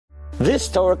This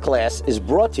Torah class is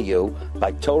brought to you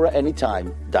by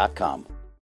TorahAnytime.com.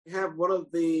 We have one of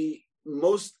the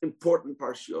most important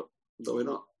parashot, though we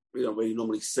don't really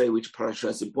normally say which parasha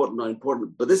is important or not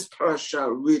important, but this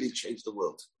parasha really changed the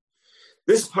world.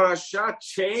 This parasha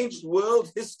changed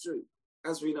world history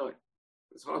as we know it.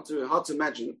 It's hard to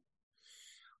imagine.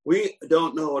 We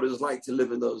don't know what it was like to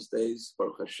live in those days,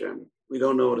 Baruch Hashem. We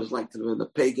don't know what it was like to live in the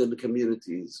pagan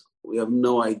communities. We have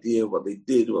no idea what they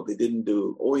did, what they didn't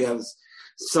do. All we have is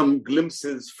some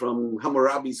glimpses from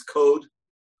Hammurabi's code.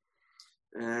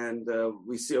 And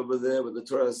we see over there where the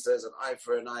Torah says an eye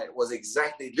for an eye. It was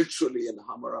exactly, literally in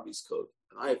Hammurabi's code.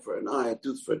 An eye for an eye, a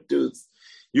tooth for a tooth.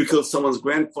 You kill someone's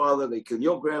grandfather, they kill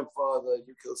your grandfather.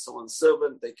 You kill someone's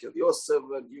servant, they kill your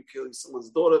servant. You kill someone's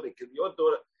daughter, they kill your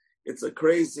daughter. It's a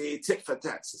crazy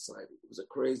tit-for-tat society. It was a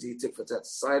crazy tit-for-tat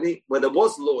society where there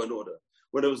was law and order.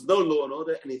 When there was no law and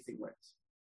order, anything went.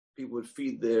 People would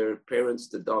feed their parents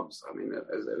to dogs. I mean,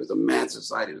 it was a mad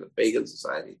society, it was a pagan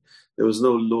society. There was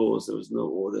no laws, there was no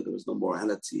order, there was no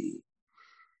morality.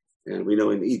 And we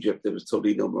know in Egypt, there was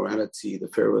totally no morality. The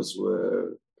pharaohs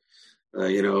were,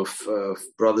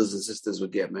 brothers and sisters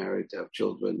would get married to have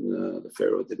children. The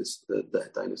pharaoh did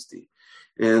that dynasty.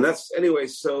 And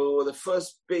so the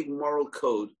first big moral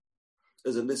code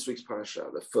is in this week's parasha.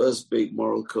 The first big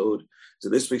moral code is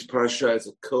in this week's parasha. It's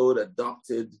a code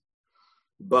adopted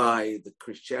by the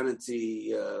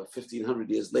Christianity 1,500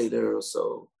 years later or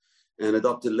so, and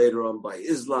adopted later on by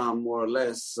Islam, more or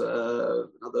less,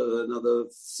 another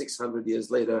 600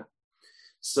 years later.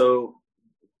 So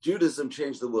Judaism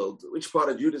changed the world. Which part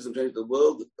of Judaism changed the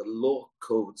world? The law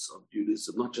codes of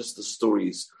Judaism, not just the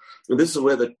stories. And this is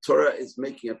where the Torah is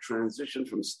making a transition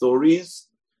from stories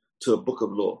to a book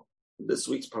of law. In this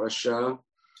week's parasha,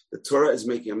 the Torah is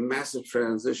making a massive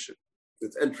transition.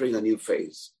 It's entering a new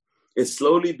phase. It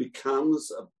slowly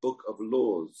becomes a book of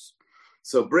laws.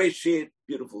 So Breshit,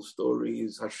 beautiful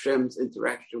stories, Hashem's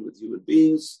interaction with human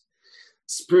beings,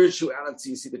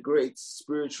 spirituality, see the great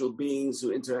spiritual beings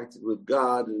who interacted with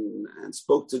God and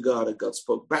spoke to God, and God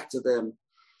spoke back to them.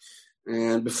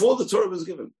 And before the Torah was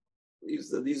given,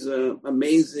 these are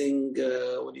amazing,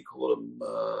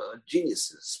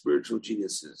 geniuses, spiritual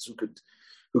geniuses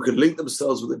who could link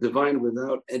themselves with the divine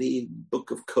without any book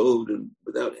of code and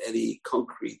without any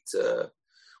concrete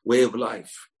way of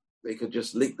life. They could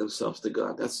just link themselves to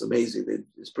God. That's amazing.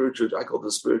 I call them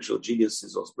spiritual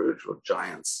geniuses or spiritual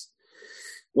giants.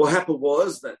 What happened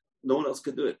was that no one else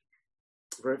could do it.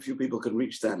 Very few people could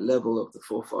reach that level of the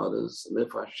forefathers, and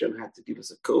therefore Hashem had to give us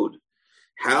a code.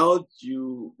 What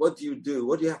do you do?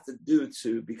 What do you have to do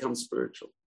to become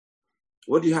spiritual?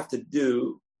 What do you have to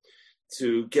do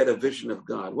to get a vision of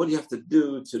God? What do you have to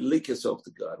do to link yourself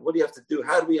to God? What do you have to do?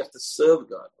 How do we have to serve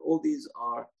God? All these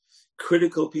are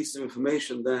critical pieces of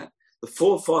information that the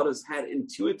forefathers had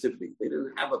intuitively. They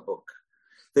didn't have a book.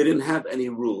 They didn't have any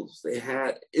rules. They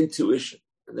had intuition.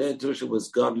 And their intuition was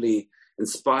godly,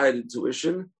 inspired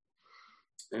intuition,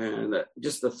 and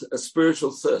just a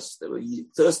spiritual thirst. They were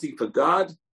thirsting for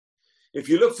God. If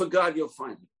you look for God, you'll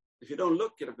find him. If you don't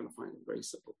look, you're not going to find him. Very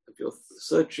simple. If you're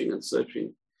searching and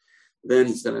searching,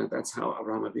 then that's how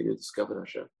Abraham Avinu discovered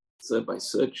Hashem. So by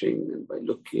searching and by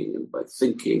looking and by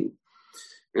thinking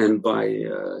and by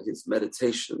his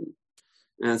meditation.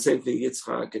 And same thing,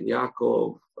 Yitzchak and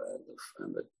Yaakov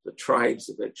and the tribes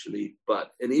eventually.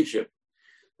 But in Egypt,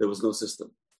 there was no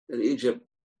system. In Egypt,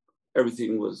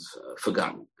 everything was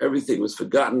forgotten. Everything was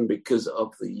forgotten because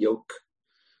of the yoke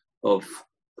of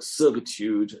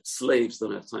servitude. Slaves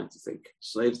don't have time to think.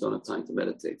 Slaves don't have time to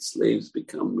meditate. Slaves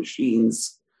become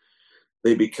machines.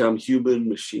 They become human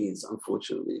machines,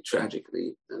 unfortunately,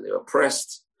 tragically, and they're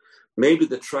oppressed. Maybe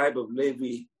the tribe of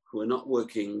Levi, who are not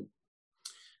working,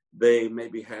 they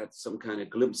maybe had some kind of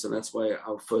glimpse, and that's why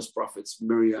our first prophets,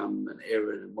 Miriam and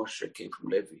Aaron and Moshe, came from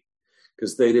Levi,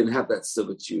 because they didn't have that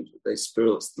servitude. They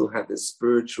still had this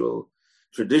spiritual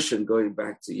tradition going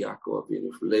back to Yaakov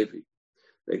from Levi,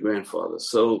 their grandfather.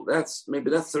 So that's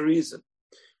the reason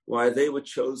why they were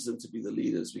chosen to be the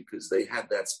leaders, because they had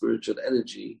that spiritual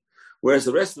energy, whereas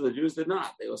the rest of the Jews did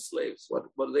not. They were slaves. What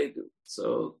do they do?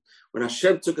 So when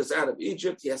Hashem took us out of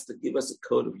Egypt, he has to give us a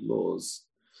code of laws,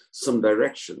 some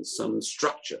direction, some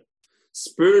structure.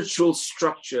 Spiritual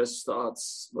structure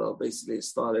it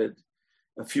started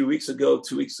a few weeks ago,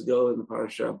 2 weeks ago in the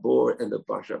Parasha Bo, and the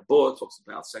Parasha Bo talks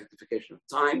about sanctification of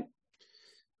time.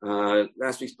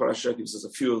 Last week's Parasha gives us a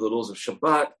few of the laws of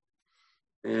Shabbat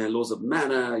and laws of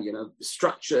manna,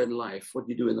 structure in life, what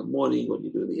you do in the morning, what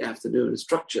you do in the afternoon,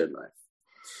 structure in life.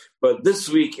 But this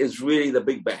week is really the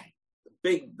big bang,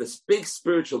 this big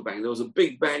spiritual bang. There was a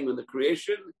big bang in the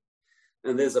creation.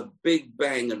 and there's a big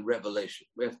bang in Revelation.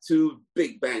 We have two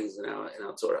big bangs in our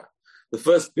Torah. The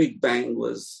first big bang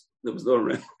was there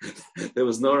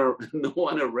was no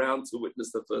one around to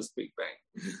witness the first big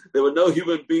bang. There were no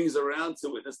human beings around to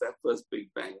witness that first big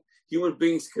bang. Human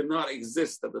beings cannot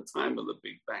exist at the time of the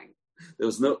big bang. There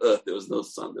was no earth, there was no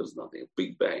sun, there was nothing.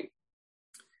 Big bang.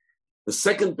 The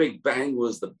second big bang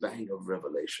was the bang of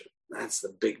Revelation. That's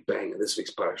the big bang of this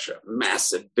week's parasha.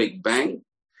 Massive big bang.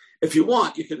 If you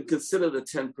want, you can consider the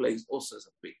 10 plagues also as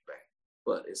a big bang,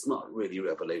 but it's not really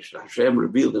revelation. Hashem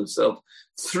revealed himself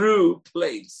through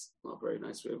plagues. Not a very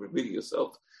nice way of revealing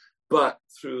yourself, but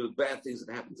through bad things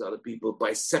that happened to other people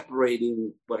by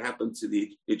separating what happened to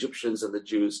the Egyptians and the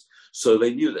Jews. So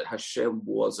they knew that Hashem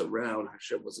was around,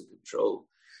 Hashem was in control.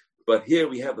 But here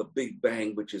we have a big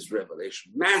bang, which is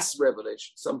revelation, mass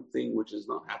revelation, something which has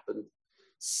not happened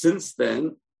since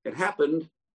then. It happened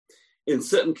in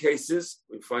certain cases.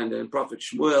 We find that in Prophet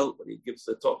Shmuel, when he gives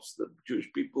the talks to the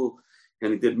Jewish people,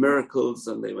 and he did miracles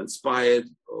and they were inspired,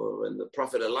 or when the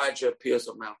prophet Elijah appears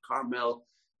on Mount Carmel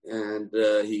and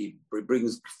he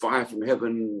brings fire from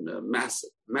heaven,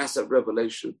 massive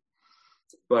revelation,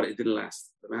 but it didn't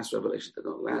last. The mass revelation did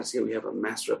not last. Here we have a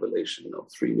mass revelation of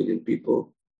 3 million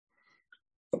people.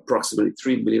 Approximately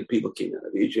 3 million people came out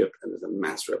of Egypt, and there's a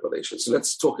mass revelation. So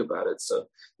let's talk about it. So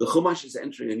the Chumash is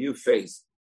entering a new phase.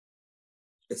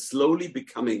 It's slowly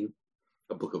becoming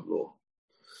a book of law.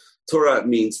 Torah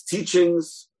means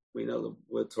teachings. We know the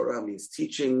word Torah means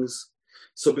teachings.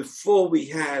 So before we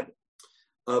had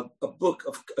a book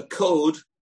of a code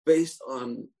based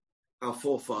on our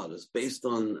forefathers, based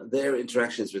on their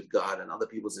interactions with God and other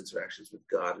people's interactions with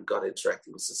God and God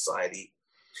interacting with society.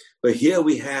 But here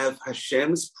we have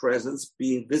Hashem's presence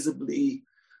being visibly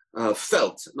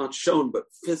felt, not shown, but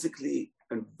physically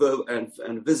and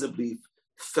visibly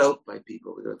felt by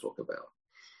people we're going to talk about.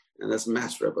 And that's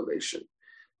mass revelation.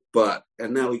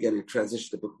 And now we're getting a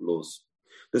transition to Book of Laws.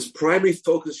 This primary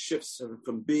focus shifts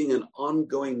from being an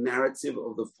ongoing narrative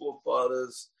of the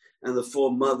forefathers and the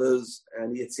foremothers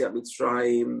and Yetziat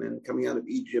Mitzrayim and coming out of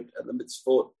Egypt and the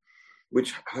mitzvot,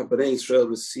 which Bnei Israel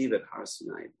received at Har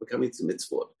Sinai. We're coming to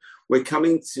mitzvot. We're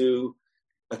coming to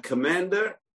a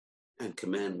commander and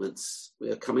commandments.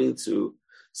 We are coming to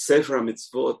Sefer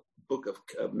HaMitzvot, book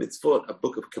of mitzvot, a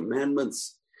book of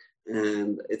commandments.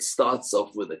 And it starts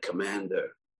off with a commander.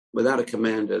 Without a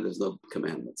commander, there's no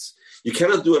commandments. You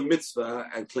cannot do a mitzvah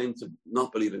and claim to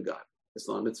not believe in God. It's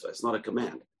not a mitzvah. It's not a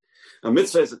command. A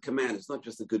mitzvah is a command. It's not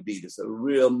just a good deed. It's a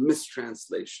real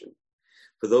mistranslation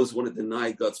for those who want to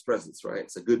deny God's presence, right?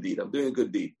 It's a good deed. I'm doing a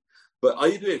good deed. But are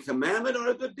you doing a commandment or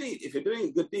a good deed? If you're doing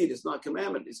a good deed, it's not a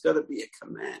commandment. It's got to be a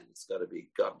command. It's got to be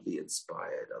godly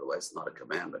inspired. Otherwise, it's not a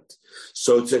commandment.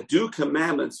 So to do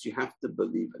commandments, you have to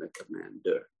believe in a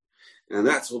commander. And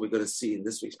that's what we're going to see in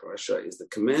this week's parasha is the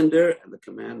commander and the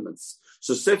commandments.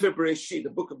 So Sefer Bereshit, the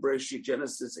book of Bereshit,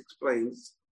 Genesis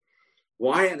explains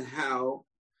why and how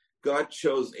God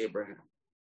chose Abraham.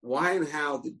 Why and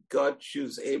how did God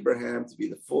choose Abraham to be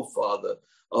the forefather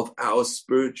of our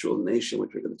spiritual nation,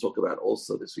 which we're going to talk about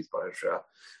also this week's parasha?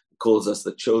 It calls us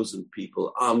the chosen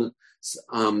people.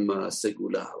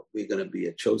 Segula. We're going to be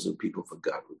a chosen people for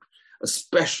God, a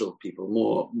special people,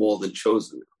 more than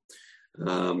chosen.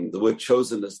 The word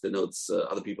chosenness denotes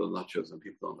other people are not chosen.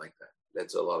 People don't like that.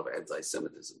 That's a lot of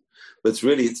anti-Semitism. But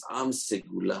it's Am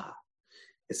Segula.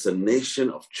 It's a nation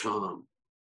of charm.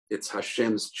 It's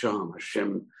Hashem's charm.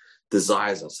 Hashem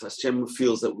desires us. Hashem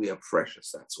feels that we are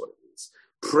precious. That's what it means.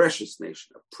 Precious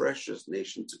nation, a precious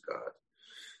nation to God.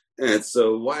 And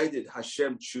so why did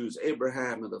Hashem choose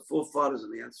Abraham and the forefathers?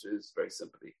 And the answer is very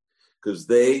simply, because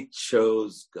they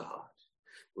chose God.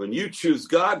 When you choose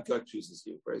God, God chooses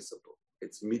you. Very simple.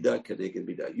 It's midah keneged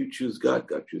midah. You choose God,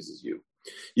 God chooses you.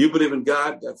 You believe in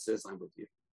God, God says, I'm with you.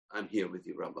 I'm here with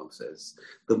you, Rambam says.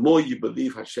 The more you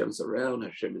believe Hashem's around,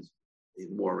 Hashem is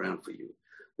more around for you.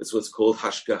 That's what's called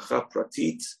hashgacha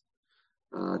pratit,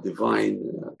 divine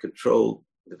control,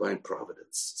 divine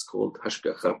providence. It's called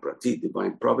hashgacha pratit,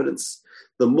 divine providence.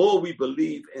 The more we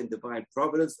believe in divine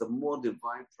providence, the more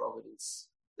divine providence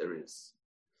there is.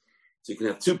 So you can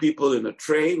have two people in a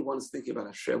train, one's thinking about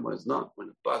Hashem, one is not. When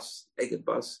a bus, Egged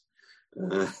bus,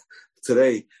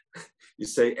 today you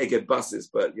say Egged buses,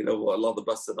 but you know what, a lot of the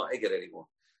buses are not Egged anymore.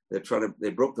 They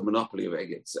broke the monopoly of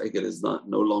Egged. So Egged is no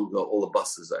longer, all the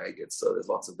buses are Egged. So there's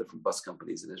lots of different bus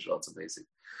companies in Israel. It's amazing.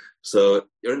 So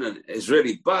you're in an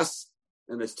Israeli bus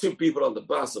and there's two people on the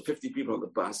bus or 50 people on the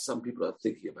bus. Some people are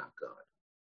thinking about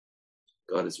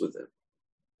God. God is with them.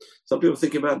 Some people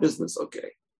think about business.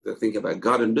 Okay. They're thinking about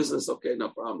God and business. Okay, no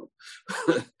problem.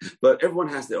 But everyone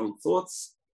has their own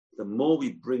thoughts the more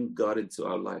we bring God into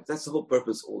our life. That's the whole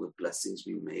purpose, all the blessings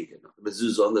we make, and the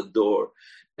mezuzah on the door,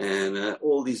 and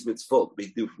all these mitzvot we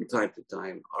do from time to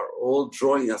time are all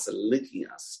drawing us and linking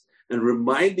us and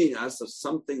reminding us of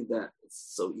something that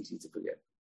it's so easy to forget.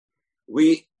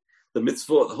 The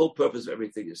mitzvot, the whole purpose of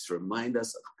everything is to remind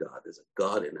us of God. There's a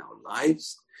God in our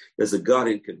lives. There's a God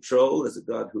in control. There's a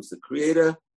God who's the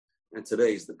creator. And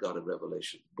today is the God of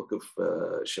revelation. The book of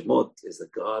Shemot is the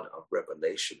God of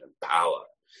revelation and power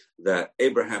that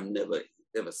Abraham never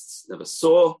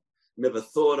saw, never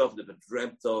thought of, never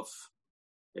dreamt of.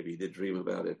 Maybe he did dream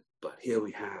about it. But here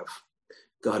we have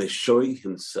God is showing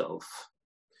himself.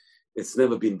 It's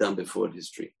never been done before in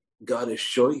history. God is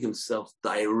showing himself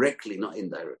directly, not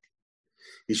indirectly.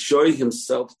 He's showing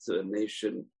himself to a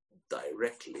nation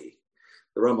directly.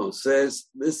 The Rambam says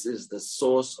this is the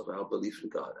source of our belief in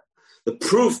God. The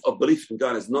proof of belief in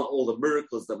God is not all the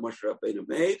miracles that Moshe Rabbeinu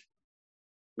made.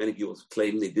 Many people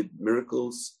claim they did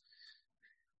miracles.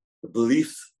 Our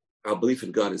belief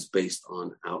in God is based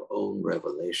on our own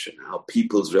revelation, our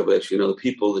people's revelation.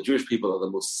 The Jewish people are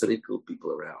the most cynical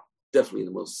people around. Definitely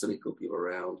the most cynical people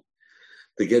around.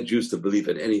 To get Jews to believe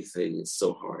in anything is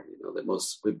so hard.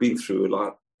 We've been through a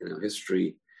lot in our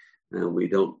history, and we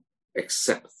don't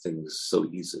accept things so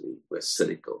easily. We're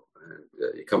cynical.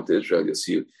 And you come to Israel, you'll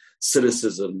see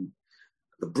cynicism,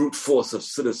 the brute force of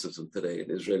cynicism today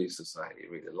in Israeli society.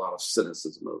 Really, a lot of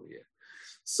cynicism over here.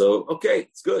 So, okay,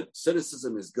 it's good.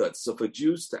 Cynicism is good. So for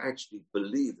Jews to actually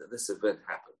believe that this event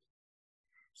happened,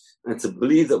 and to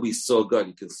believe that we saw God,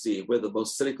 you can see we're the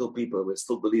most cynical people. We're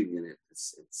still believing in it.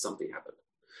 It's something happened.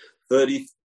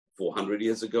 3,400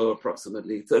 years ago,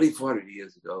 approximately, 3,400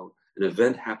 years ago, an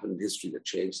event happened in history that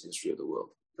changed the history of the world.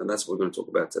 And that's what we're going to talk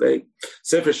about today.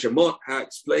 Sefer Shemot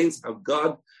explains how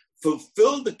God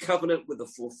fulfilled the covenant with the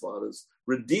forefathers,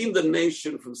 redeemed the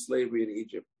nation from slavery in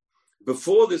Egypt.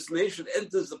 Before this nation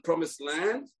enters the promised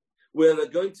land, where they're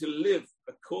going to live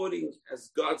according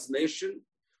as God's nation,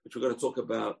 which we're going to talk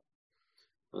about,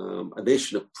 a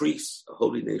nation of priests, a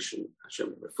holy nation.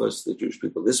 Hashem refers to the Jewish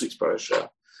people this week's parasha.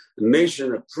 A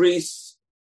nation of priests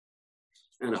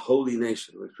and a holy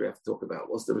nation, which we have to talk about.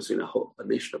 What's the difference between a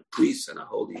nation of priests and a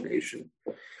holy nation?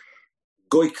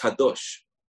 Goy Kadosh,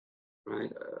 right?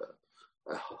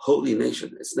 A holy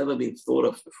nation. It's never been thought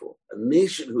of before. A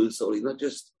nation who is holy, not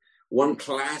just one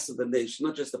class of the nation,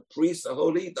 not just the priests are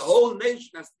holy. The whole nation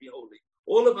has to be holy.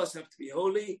 All of us have to be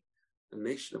holy. A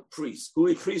nation of priests. Who are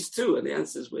we priests to? And the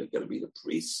answer is we're going to be the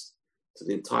priests to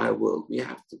the entire world. We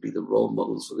have to be the role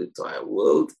models for the entire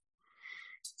world.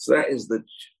 So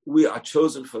we are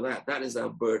chosen for that. That is our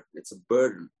burden. It's a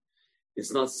burden.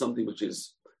 It's not something which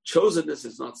is, chosenness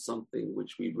is not something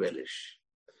which we relish.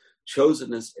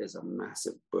 Chosenness is a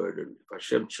massive burden. If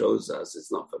Hashem chose us,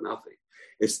 it's not for nothing.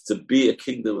 It's to be a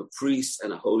kingdom of priests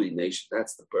and a holy nation.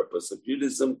 That's the purpose of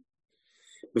Judaism.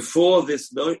 Before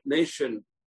this nation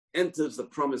enters the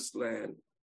promised land,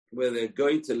 where they're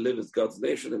going to live as God's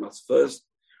nation, they must first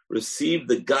receive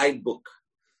the guidebook,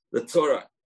 the Torah,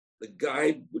 the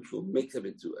guide which will make them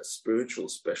into a spiritual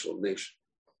special nation.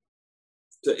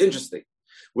 So interesting.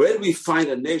 Where do we find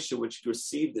a nation which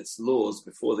received its laws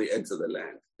before they enter the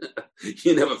land?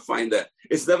 You never find that.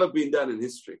 It's never been done in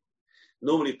history.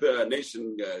 Normally a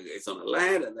nation is on a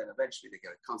land, and then eventually they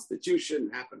get a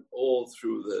constitution, happen all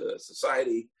through the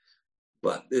society.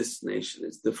 But this nation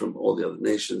is different from all the other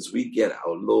nations. We get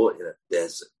our law in a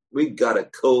desert. We got a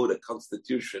code, a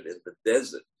constitution in the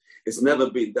desert. It's never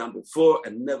been done before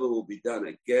and never will be done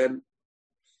again.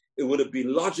 It would have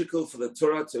been logical for the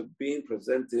Torah to have been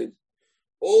presented,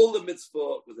 all the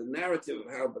mitzvot with a narrative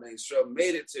of how Bnei Israel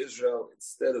made it to Israel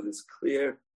instead of this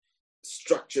clear,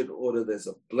 structured order. There's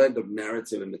a blend of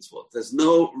narrative and mitzvot. There's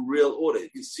no real order.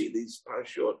 If you see these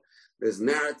parashot, there's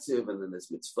narrative and then there's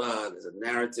mitzvah, there's a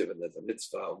narrative and there's a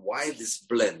mitzvah. Why this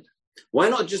blend? Why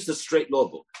not just a straight law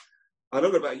book? I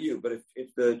don't know about you, but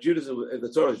if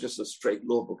the Torah is just a straight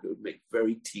law book, it would make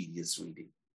very tedious reading.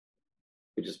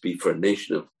 It would just be for a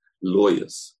nation of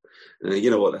lawyers. And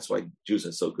you know what? That's why Jews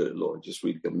are so good at law. Just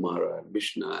read Gemara and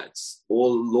Mishnah. It's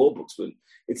all law books. But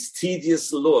it's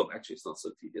tedious law. Actually, it's not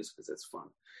so tedious because it's fun.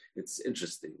 It's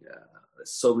interesting.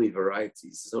 There's so many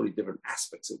varieties, so many different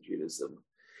aspects of Judaism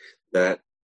that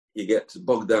you get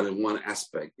bogged down in one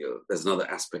aspect. There's another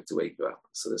aspect to wake you up.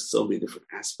 So there's so many different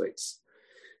aspects.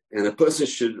 And a person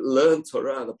should learn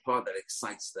Torah, the part that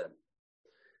excites them.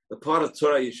 The part of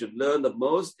Torah you should learn the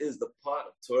most is the part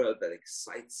of Torah that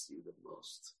excites you the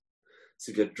most.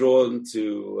 So if you're drawn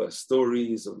to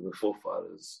stories of the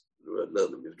forefathers, learn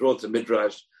them. If you're drawn to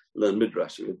Midrash, learn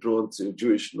Midrash. If you're drawn to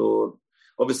Jewish law,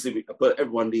 Obviously, but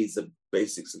everyone needs the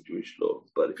basics of Jewish law.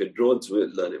 But if you're drawn to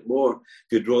it, learn it more.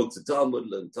 If you're drawn to Talmud,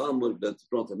 learn Talmud. If you're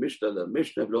drawn to Mishnah, learn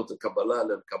Mishnah. If you're drawn to Kabbalah,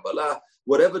 learn Kabbalah.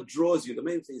 Whatever draws you, the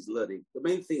main thing is learning. The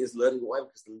main thing is learning. Why?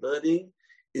 Because learning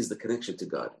is the connection to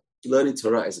God. Learning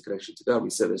Torah is a connection to God. We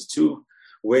said there's two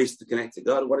ways to connect to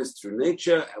God. One is through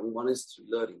nature, and one is through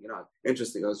learning.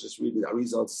 Interesting. I was just reading.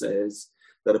 Arizal says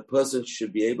that a person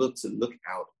should be able to look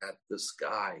out at the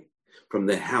sky from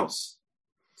their house.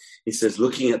 He says,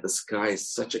 looking at the sky is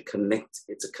such a connect.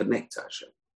 It's a connect, Hashem.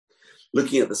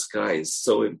 Looking at the sky is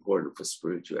so important for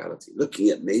spirituality. Looking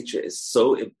at nature is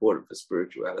so important for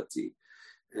spirituality.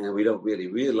 And we don't really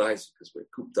realize it because we're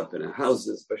cooped up in our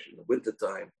houses, especially in the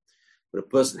wintertime. But a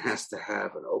person has to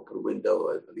have an open window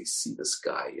and at least see the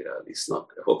sky, at least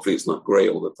hopefully it's not gray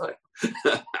all the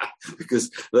time.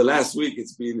 Because the last week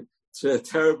it's been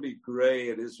terribly gray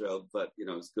in Israel, but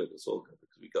it's good. It's all good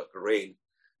because we got rain.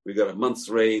 We got a month's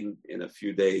rain in a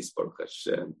few days, Baruch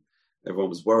Hashem. Everyone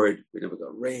was worried. We never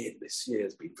got rain this year.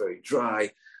 It's been very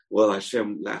dry. Well,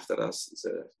 Hashem laughed at us and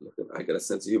said, look, I got a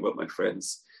sense of humor, my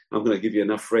friends. I'm going to give you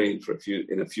enough rain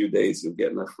in a few days. You'll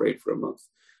get enough rain for a month.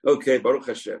 Okay, Baruch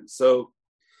Hashem. So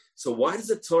why does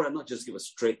the Torah not just give us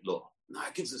straight law? No,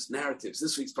 it gives us narratives.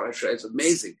 This week's parasha is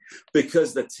amazing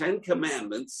because the 10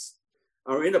 Commandments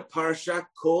are in a parasha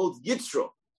called Yitro.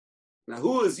 Now,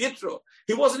 who is Yitro?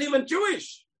 He wasn't even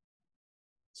Jewish.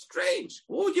 Strange.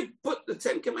 Why would you put the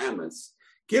 10 Commandments?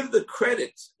 Give the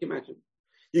credit. Imagine.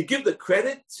 You give the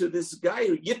credit to this guy,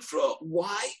 Yitro.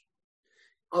 Why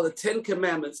are the 10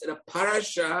 Commandments in a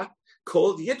parasha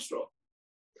called Yitro?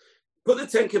 Put the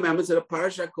 10 Commandments in a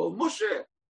parasha called Moshe.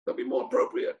 That'd be more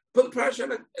appropriate. Put the parasha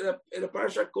in a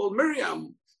parasha called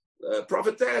Miriam,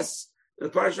 prophetess. In a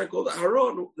parasha called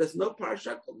Aaron. There's no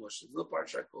parasha called Moshe. There's no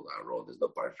parasha called Aaron. There's no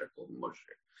parasha called Moshe.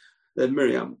 Then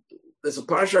Miriam. There's a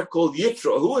parasha called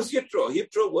Yitro. Who was Yitro?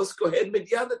 Yitro was Kohen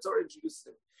Midian. The Torah introduced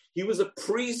him. He was a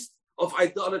priest of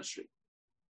idolatry.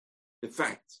 In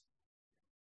fact,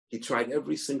 he tried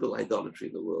every single idolatry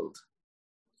in the world.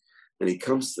 And he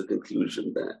comes to the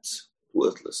conclusion that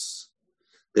worthless.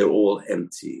 They're all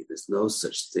empty. There's no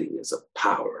such thing as a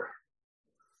power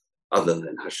other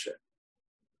than Hashem.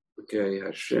 Okay,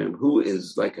 Hashem. Who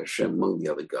is like Hashem among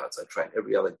the other gods? I tried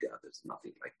every other god. There's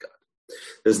nothing like God.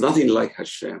 There's nothing like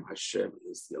Hashem. Hashem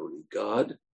is the only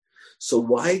God. So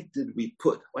why did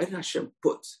Hashem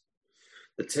put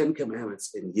the 10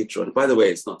 Commandments in Yitro? And by the way,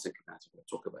 it's not 10 Commandments we're going to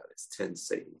talk about. It's 10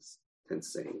 sayings. 10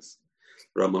 sayings.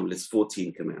 Rambam lists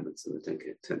 14 commandments in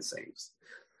the 10 sayings.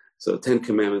 So 10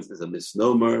 Commandments is a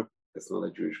misnomer. It's not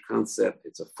a Jewish concept.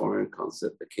 It's a foreign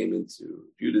concept that came into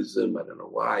Judaism. I don't know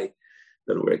why. I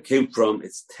don't know where it came from.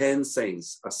 It's 10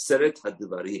 sayings. Aseret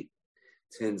HaDivarim.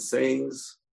 10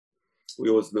 sayings. We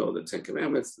always know the 10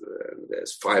 Commandments.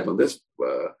 There's 5 on this,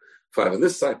 5 on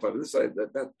this side, 5 on this side.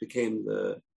 That became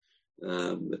the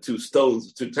 2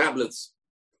 stones, the 2 tablets.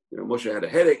 Moshe had a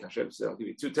headache. Hashem said, I'll give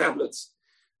you 2 tablets.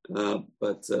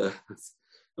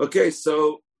 Okay,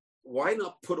 so why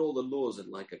not put all the laws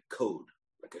in like a code,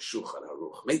 like a Shulchan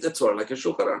Aruch? Make the Torah like a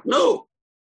Shulchan Aruch. No,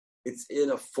 it's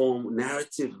in a form,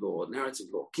 narrative law. Narrative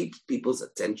law keeps people's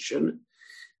attention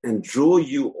and draw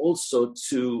you also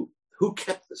to who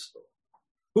kept this law.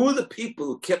 Who are the people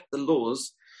who kept the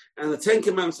laws? And the 10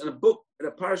 Commandments in a book, in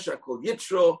a parasha called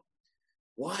Yitro.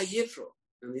 Why Yitro?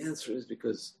 And the answer is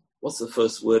because what's the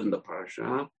first word in the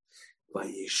parasha?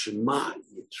 Vayishma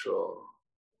Yitro.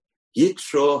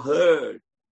 Yitro heard.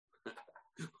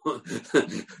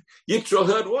 Yitro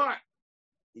heard what?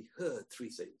 He heard 3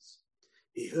 things.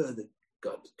 He heard that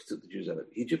God took the Jews out of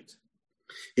Egypt.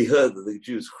 He heard that the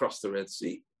Jews crossed the Red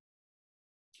Sea.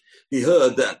 He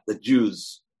heard that the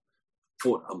Jews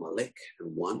fought Amalek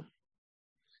and won.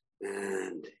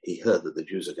 And he heard that the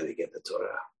Jews are going to get the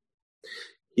Torah.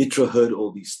 Yitro heard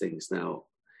all these things. Now,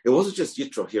 it wasn't just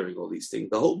Yitro hearing all these things.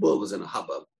 The whole world was in a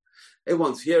hubbub.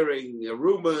 Everyone's hearing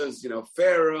rumors,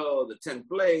 Pharaoh, the 10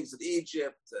 plagues in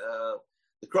Egypt,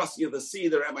 the crossing of the sea,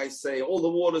 the rabbis say, all the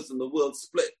waters in the world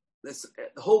split.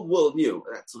 The whole world knew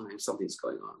at that time something's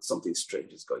going on, something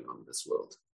strange is going on in this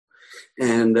world.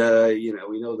 And,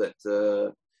 we know that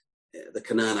the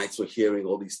Canaanites were hearing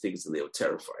all these things and they were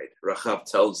terrified. Rahab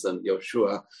tells them,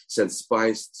 Yoshua sent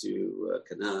spies to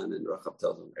Canaan, and Rahab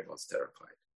tells them everyone's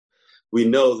terrified. We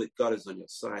know that God is on your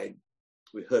side.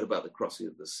 We heard about the crossing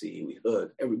of the sea.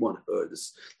 Everyone heard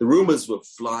this. The rumors were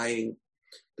flying.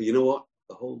 But you know what?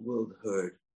 The whole world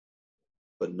heard,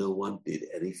 but no one did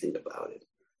anything about it.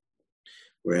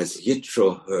 Whereas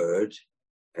Yitro heard,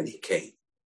 and he came.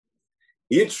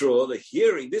 Yitro,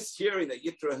 this hearing that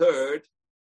Yitro heard,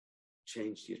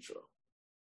 changed Yitro.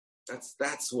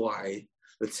 That's why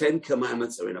The 10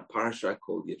 Commandments are in a parasha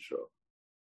called Yitro.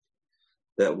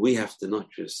 That we have to not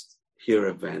just hear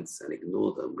events and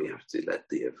ignore them. We have to let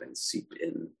the events seep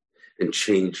in and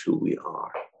change who we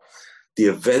are. The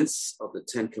events of the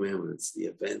 10 Commandments, the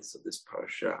events of this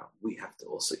parasha, we have to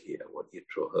also hear what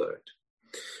Yitro heard.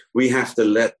 We have to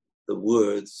let the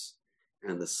words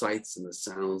and the sights and the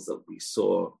sounds that we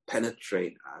saw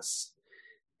penetrate us.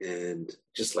 And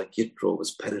just like Yitro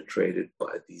was penetrated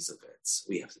by these events,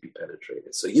 we have to be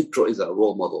penetrated. So Yitro is our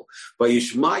role model. By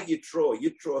Yishma Yitro,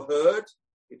 Yitro heard.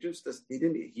 He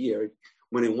didn't hear it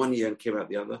when in one ear and came out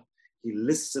the other. He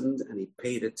listened and he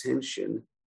paid attention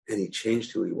and he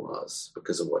changed who he was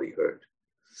because of what he heard.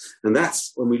 And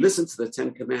that's when we listen to the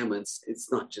 10 Commandments,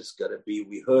 it's not just got to be,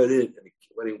 we heard it and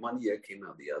when in one ear came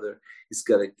out the other. It's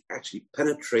got to actually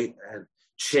penetrate and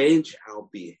change our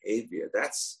behavior.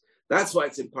 That's why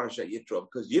it's in Parashat Yitro,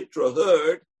 because Yitro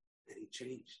heard and he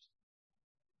changed.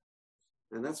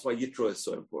 And that's why Yitro is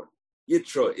so important.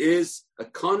 Yitro is a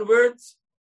convert,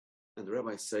 and the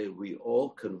rabbis say we all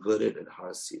converted at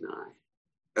Har Sinai.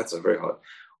 That's a very hard.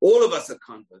 All of us are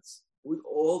converts. We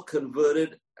all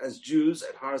converted as Jews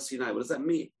at Har Sinai. What does that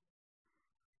mean?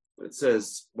 It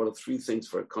says one of three things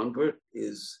for a convert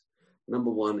is,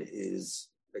 number one is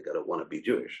they got to want to be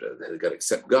Jewish. They got to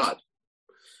accept God.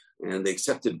 And they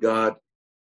accepted God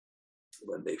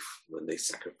when they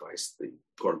sacrificed the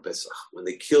Korban Pesach, when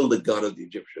they killed the God of the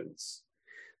Egyptians.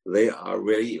 They are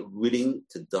really willing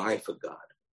to die for God.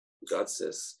 God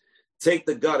says, take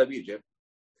the God of Egypt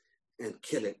and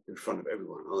kill it in front of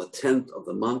everyone on the 10th of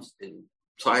the month and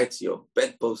tie it to your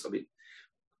bedpost. I mean,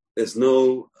 there's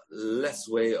no less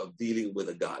way of dealing with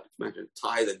a God. Imagine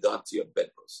tie the God to your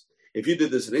bedpost. If you did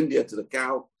this in India to the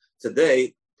cow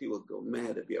today, people would go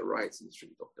mad. There'd be a riot in the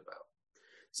street talked about.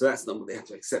 So that's number. They have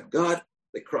to accept God.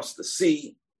 They crossed the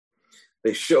sea.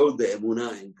 They showed their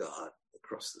emunah in God. They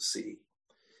crossed the sea.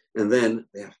 And then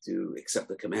they have to accept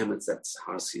the commandments. That's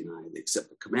Har Sinai. They accept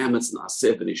the commandments.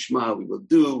 Na'aseh v'nishma, we will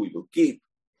do, we will keep.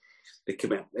 They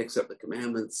accept the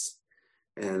commandments.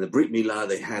 And the Brit Milah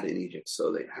they had in Egypt.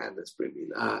 So they had this Brit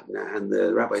Milah. And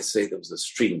the rabbis say there was a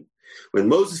stream. When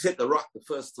Moses hit the rock the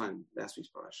first time, last week's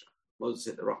parasha, Moses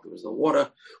hit the rock, there was no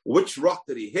water. Which rock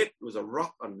did he hit? It was a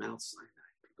rock on Mount Sinai.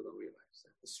 People don't realize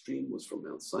that. The stream was from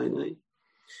Mount Sinai.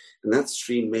 And that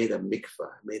stream made a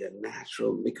mikvah, made a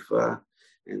natural mikvah.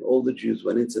 And all the Jews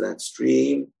went into that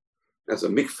stream as a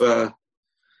mikvah,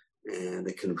 and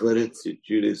they converted to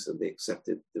Judaism. They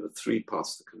accepted. There were three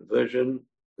parts to conversion.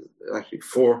 Actually,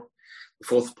 four. The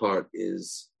fourth part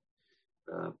is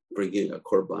bringing a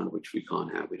korban, which we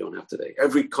can't have. We don't have today.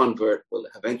 Every convert will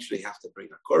eventually have to bring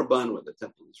a korban when the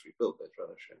temple is rebuilt by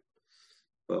Hashem.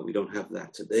 But we don't have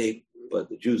that today. But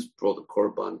the Jews brought the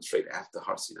korban straight after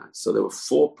Har Sinai. So there were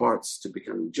four parts to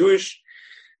becoming Jewish.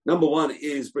 Number one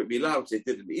is Brit Milah, which they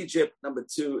did in Egypt. Number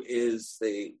two is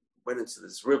they went into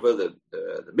this river, the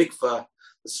mikvah,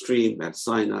 the stream at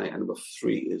Sinai. And number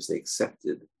three is they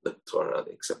accepted the Torah.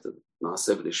 They accepted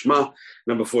Na'aseh v'nishma.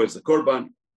 Number four is the Korban.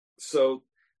 So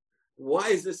why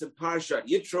is this in Parashat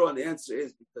Yitro? And the answer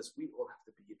is because we all have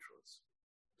to be Yitros.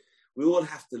 We all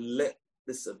have to let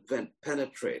this event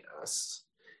penetrate us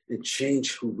and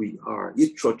change who we are.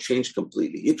 Yitro changed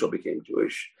completely. Yitro became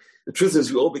Jewish. The truth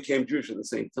is we all became Jewish at the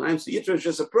same time. So Yitro is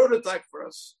just a prototype for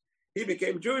us. He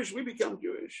became Jewish, we become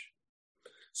Jewish.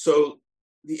 So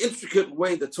the intricate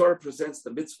way the Torah presents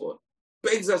the mitzvot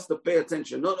begs us to pay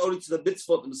attention, not only to the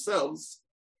mitzvot themselves,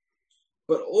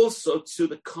 but also to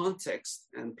the context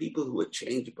and people who are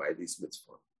changed by these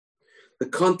mitzvot. The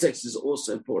context is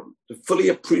also important. To fully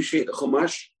appreciate the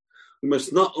Chumash, we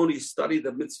must not only study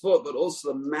the mitzvot, but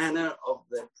also the manner of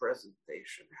their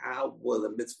presentation. How were the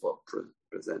mitzvot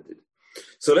presented?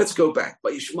 So let's go back.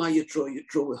 By Yishma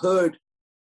Yitro heard.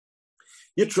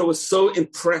 Yitro was so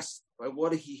impressed by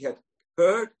what he had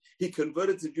heard, he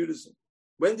converted to Judaism.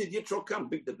 When did Yitro come?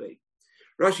 Big debate.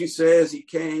 Rashi says he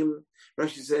came.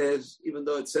 Rashi says, even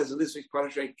though it says in this week's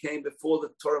parasha, he came before the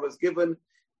Torah was given.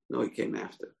 No, he came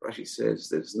after. Rashi says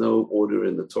there's no order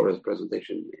in the Torah's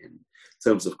presentation in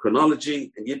terms of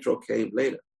chronology, and Yitro came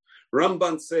later.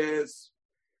 Ramban says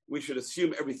we should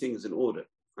assume everything is in order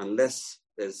unless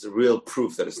there's a real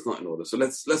proof that it's not in order. So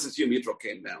let's assume Yitro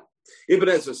came now. Ibn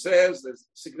Ezra says there's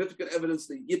significant evidence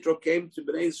that Yitro came to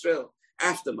Bnei Israel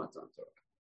after Matan Torah.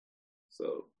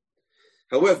 So,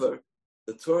 however,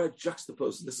 the Torah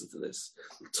juxtaposes, listen to this,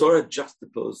 the Torah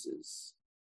juxtaposes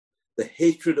the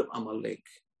hatred of Amalek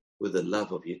with the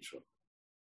love of Yitro.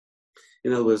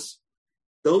 In other words,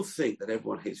 don't think that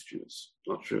everyone hates Jews.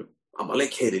 Not true.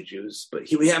 Amalek hated Jews, but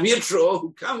here we have Yitro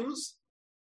who comes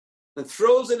and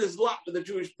throws in his lot with the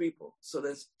Jewish people. So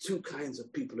there's two kinds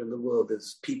of people in the world.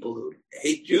 There's people who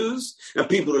hate Jews and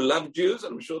people who love Jews.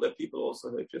 And I'm sure there are people also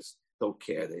who just don't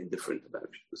care. They're indifferent about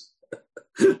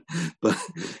Jews. But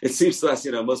it seems to us,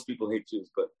 most people hate Jews,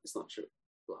 but it's not true.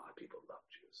 A lot of people love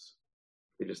Jews.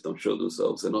 They just don't show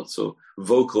themselves. They're not so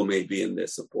vocal maybe in their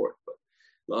support, but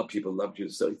a lot of people love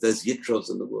Jews. So there's Yitros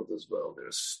in the world as well. There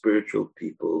are spiritual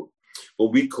people,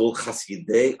 what we call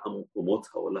Chasidei Umot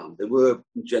Haolam. They were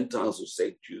Gentiles who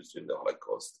saved Jews during the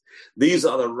Holocaust. These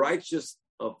are the righteous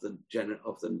of the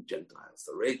Gentiles,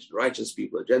 the righteous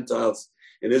people are Gentiles.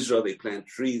 In Israel, they plant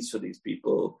trees for these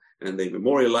people, and they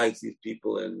memorialize these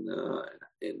people in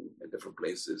different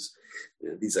places.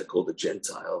 And these are called the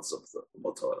Gentiles of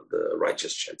the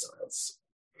righteous Gentiles.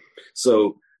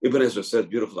 So Ibn Ezra said,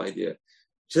 beautiful idea.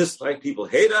 Just like people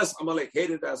hate us, Amalek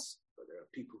hated us, but there are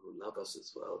people who love us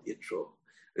as well. Yitro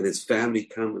and his family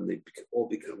come and they all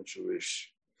become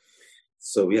Jewish.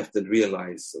 So we have to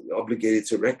realize that we're obligated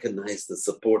to recognize the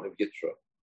support of Yitro.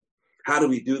 How do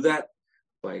we do that?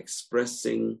 By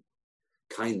expressing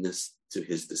kindness to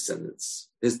his descendants.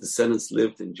 His descendants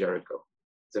lived in Jericho.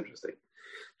 It's interesting.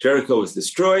 Jericho was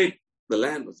destroyed. The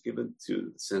land was given to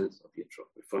the descendants of Yitro.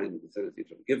 We find the descendants of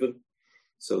Yitro were given.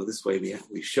 So this way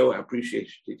we show our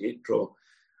appreciation to Yitro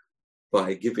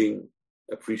by giving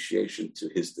appreciation to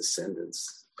his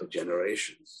descendants for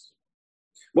generations.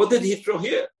 What did Yitro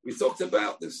hear? We talked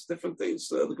about this different things.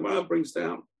 The Gemara brings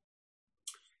down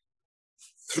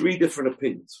 3 different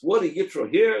opinions. What did Yitro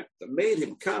hear that made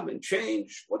him come and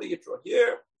change? What did Yitro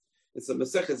hear? It's a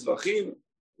Masechet Zvachim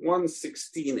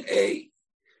 116a.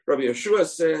 Rabbi Yeshua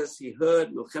says he heard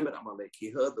Milchemet Amalek. He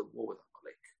heard the war with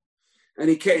Amalek. And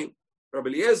he came. Rabbi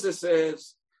Eliezer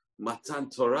says, Matan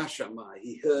Torah Shama.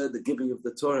 He heard the giving of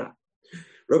the Torah.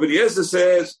 Rabbi Eliezer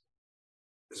says,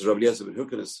 this is Rabbi Eliezer ben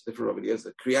Hukanis, different Rabbi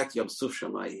Eliezer, Kriyat Yam Suf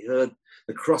Shama. He heard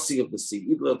the crossing of the sea.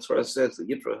 Even though Torah says that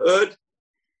Yitro heard,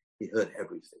 he heard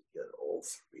everything. He heard all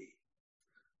 3.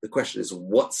 The question is,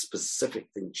 what specific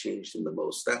thing changed him the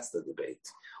most? That's the debate.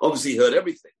 Obviously, he heard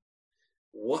everything.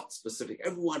 What specific?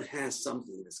 Everyone has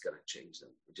something that's going to change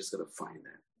them. We're just going to find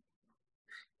that.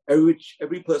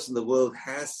 Every person in the world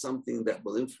has something that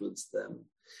will influence them.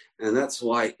 And that's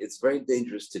why it's very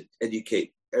dangerous to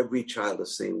educate every child the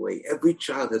same way. Every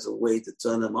child has a way to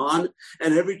turn them on,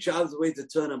 and every child has a way to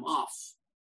turn them off.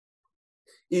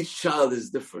 Each child is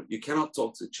different. You cannot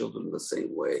talk to children the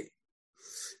same way.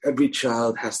 Every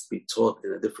child has to be taught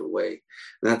in a different way.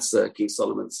 That's King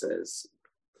Solomon says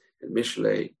in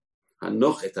Mishlei,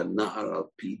 Hanoch et ha'na'ar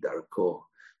al pi darko.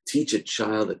 Teach a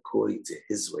child according to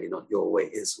his way, not your way,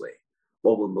 his way.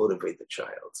 What will motivate the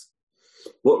child?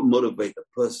 What will motivate the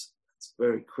person? It's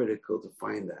very critical to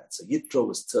find that. So Yitro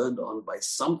was turned on by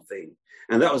something,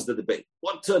 and that was the debate.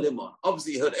 What turned him on?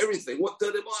 Obviously, he heard everything. What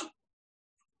turned him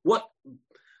on?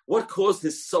 What caused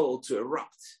his soul to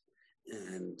erupt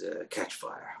and catch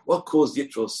fire? What caused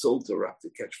Yitro's soul to erupt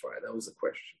and catch fire? That was the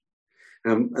question.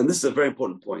 And this is a very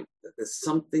important point, that there's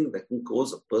something that can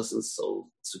cause a person's soul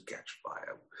to catch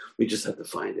fire. We just have to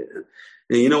find it.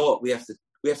 And you know what? We have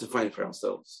to find it for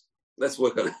ourselves. Let's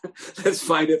work on it. Let's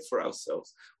find it for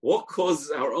ourselves. What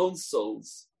causes our own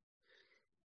souls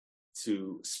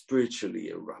to spiritually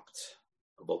erupt?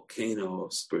 A volcano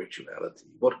of spirituality.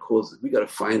 What causes? We got to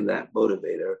find that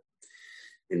motivator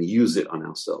and use it on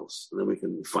ourselves. And then we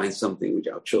can find something which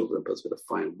our children, but we're going to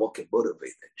find what can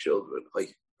motivate their children.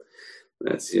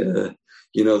 That's, the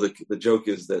joke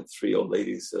is that 3 old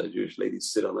ladies, Jewish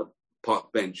ladies, sit on a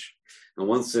park bench, and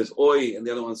one says, oi, and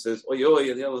the other one says, oi, oi,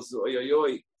 and the other one says, oi, oi,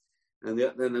 oi. And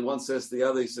then the one says to the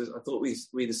other, he says, I thought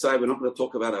we decided we're not going to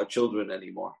talk about our children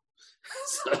anymore.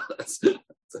 So that's, oi,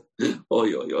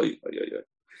 oi, oi, oi, oi.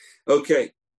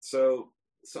 Okay, so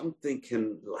something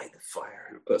can light a fire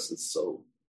in a person's soul.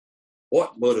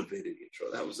 What motivated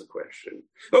Yitro? That was the question.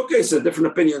 Okay, so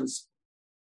different opinions.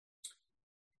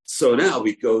 So now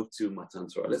we go to Matan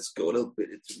Torah. Let's go a little bit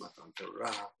into Matan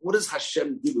Torah. What does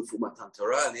Hashem do before Matan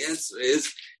Torah? And the answer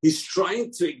is, he's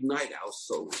trying to ignite our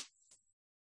soul.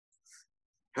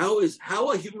 How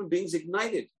are human beings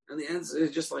ignited? And the answer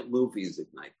is just like movies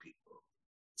ignite people.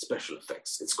 Special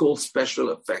effects. It's called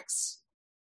special effects.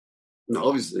 Now,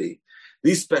 obviously,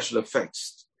 these special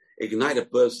effects ignite a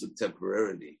person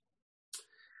temporarily,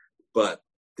 but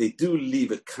they do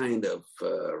leave a kind of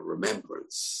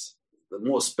remembrance. The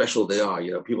more special they are,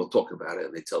 people talk about it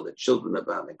and they tell their children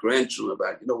about it, their grandchildren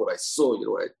about it. You know what I saw, you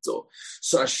know what I saw.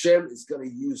 So Hashem is going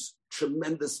to use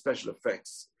tremendous special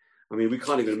effects. I mean, we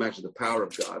can't even imagine the power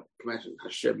of God. Imagine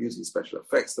Hashem using special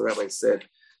effects. The rabbi said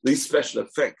these special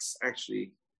effects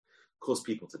actually cause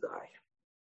people to die.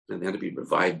 And they had to be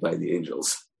revived by the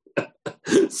angels.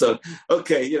 So,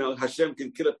 okay, Hashem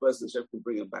can kill a person, Hashem can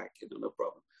bring him back, no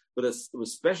problem. But there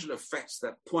was special effects,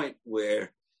 that point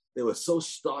where they were so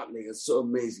startling and so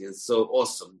amazing and so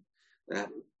awesome that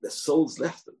the souls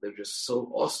left them. They were just so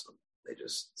awesome. They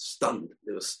just stunned.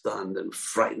 They were stunned and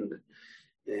frightened.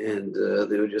 And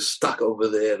they were just stuck over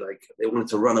there, like they wanted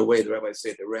to run away. The rabbi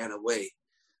said they ran away.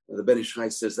 And the Ben Ish Chai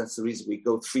says that's the reason we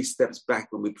go 3 steps back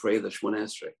when we pray the Shemona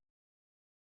Esrei.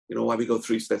 You know why we go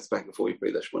 3 steps back before we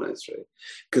pray the Shemona Esrei?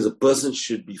 Because a person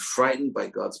should be frightened by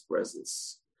God's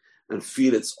presence and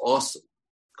feel it's awesome.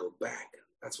 Go back.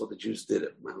 That's what the Jews did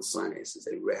at Mount Sinai. It says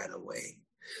they ran away.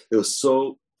 They were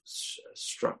so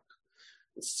struck.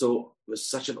 It was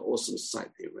such an awesome sight.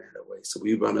 They ran away. So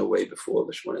we run away before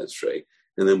the Shemona Esrei,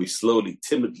 and then we slowly,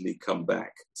 timidly come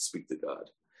back, speak to God.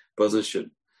 Person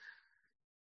should.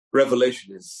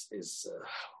 Revelation is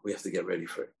we have to get ready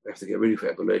for it. We have to get ready for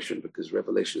Revelation, because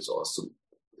Revelation is awesome.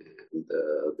 And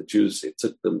the Jews, it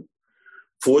took them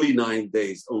 49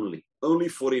 days only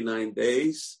 49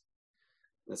 days.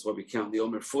 That's why we count the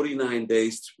Omer, 49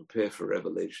 days to prepare for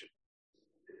Revelation.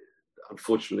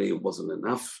 Unfortunately, it wasn't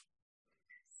enough.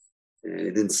 And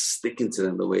it didn't stick into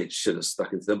them the way it should have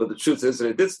stuck into them. But the truth is that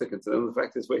it did stick into them. The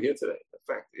fact is we're here today.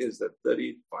 The fact is that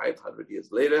 3,500 years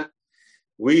later,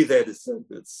 we, their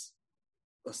descendants,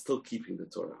 are still keeping the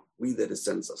Torah. We, their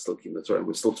descendants, are still keeping the Torah. And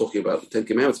we're still talking about the 10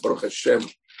 Commandments, Baruch Hashem,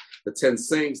 the 10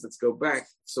 sayings. Let's go back.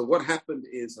 So what happened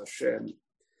is, Hashem,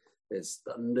 there's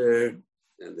thunder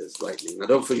and there's lightning. Now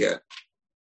don't forget,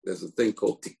 there's a thing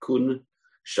called Tikkun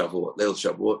Shavuot, Leil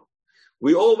Shavuot.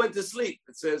 We all went to sleep.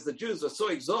 It says the Jews are so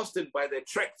exhausted by their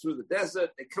trek through the desert.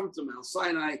 They come to Mount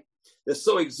Sinai. They're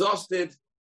so exhausted,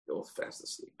 they're all fast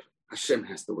asleep. Hashem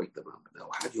has to wake them up. Now,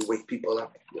 how do you wake people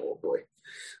up? Oh boy.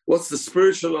 What's the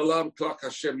spiritual alarm clock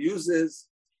Hashem uses?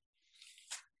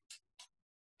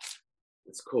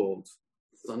 It's called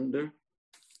thunder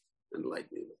and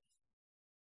lightning.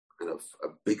 And a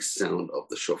big sound of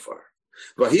the shofar.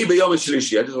 Vahi b'yom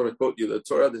shlishi. I just want to quote you the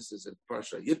Torah. This is in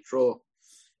Parsha Yitro,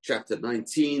 chapter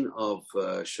 19 of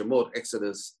Shemot,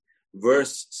 Exodus,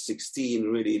 verse 16.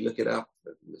 Really look it up,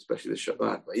 especially the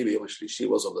Shabbat. Vahi b'yom shlishi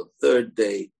was on the 3rd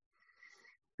day.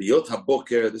 B'yot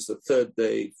haboker, this is the 3rd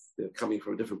day. They're coming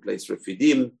from a different place,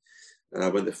 Refidim,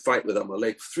 when they fight with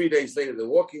Amalek. 3 days later, they're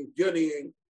walking,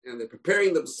 journeying, and they're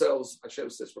preparing themselves. Hashem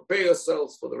says, prepare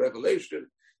yourselves for the revelation.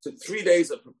 It took 3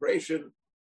 days of preparation,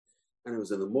 and it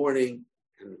was in the morning,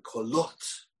 and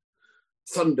kolot,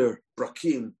 thunder,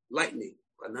 brakim, lightning,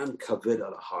 anan kaved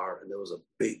al har, and there was a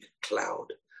big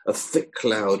cloud, a thick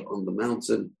cloud on the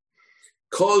mountain,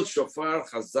 kol shofar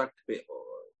chazak be'od,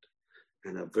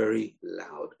 and a very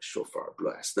loud shofar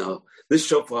blast. Now, this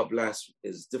shofar blast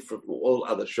is different from all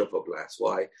other shofar blasts.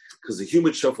 Why? Because the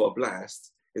human shofar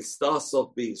blast, it starts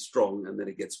off being strong and then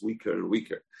it gets weaker and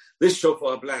weaker. This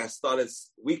shofar blast started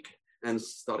weak and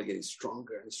started getting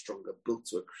stronger and stronger, built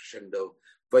to a crescendo.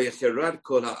 Vayecherad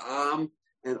kol ha'am,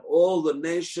 and all the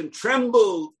nation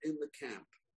trembled in the camp.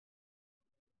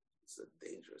 It's a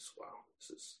dangerous, wow.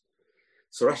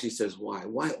 So Rashi says, why?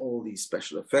 Why all these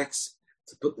special effects?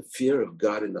 To put the fear of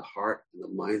God in the heart and the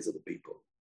minds of the people.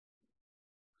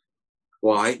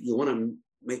 Why? You want to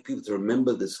make people to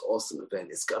remember this awesome event.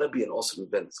 It's got to be an awesome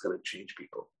event that's going to change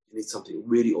people. You need something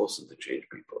really awesome to change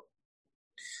people.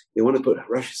 They want to put,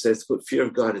 Rashi says, to put fear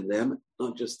of God in them,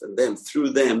 not just in them, to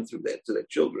their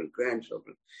children,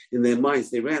 grandchildren, in their minds.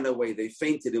 They ran away, they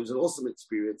fainted. It was an awesome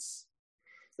experience.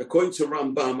 According to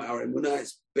Rambam, our emunah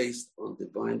is based on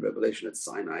divine revelation at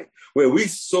Sinai, where we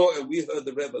saw and we heard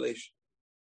the revelation.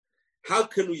 How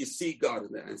can we see God?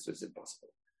 And the answer is impossible.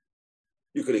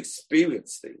 You can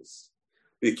experience things,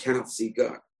 but you cannot see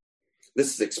God.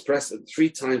 This is expressed in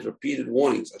 3 times repeated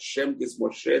warnings. Hashem gives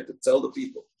Moshe to tell the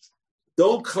people,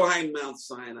 don't climb Mount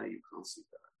Sinai. You can't see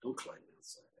God. Don't climb Mount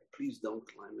Sinai. Please don't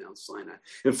climb Mount Sinai.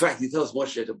 In fact, he tells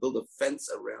Moshe to build a fence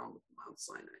around Mount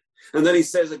Sinai. And then he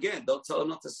says again, don't tell him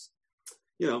not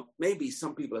to, maybe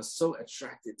some people are so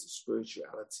attracted to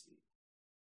spirituality.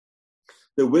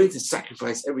 They're willing to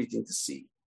sacrifice everything to see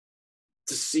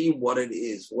what it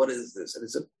is. What is this? And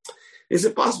is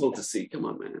it possible to see? Come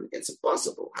on, man. It's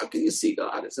impossible. How can you see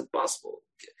God? It's impossible.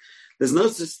 There's no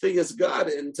such thing as God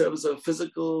in terms of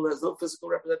physical. There's no physical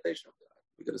representation of God.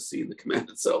 We're going to see in the command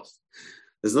itself.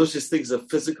 There's no such thing as a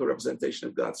physical representation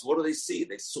of God. So what do they see?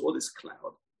 They saw this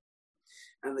cloud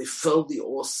and they felt the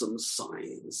awesome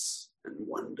signs and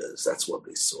wonders. That's what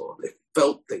they saw. They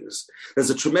felt things. There's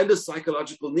a tremendous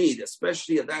psychological need,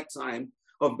 especially at that time,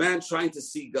 of man trying to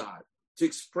see God. To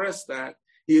express that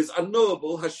he is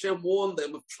unknowable, Hashem warned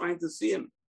them of trying to see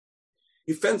him.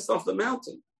 He fenced off the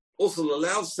mountain. Also the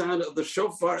loud sound of the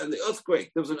shofar and the earthquake.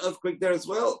 There was an earthquake there as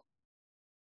well.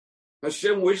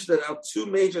 Hashem wished that our two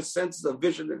major senses of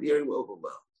vision and hearing were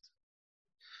overwhelmed.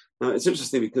 Now, it's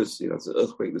interesting because, it's an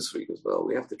earthquake this week as well.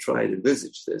 We have to try and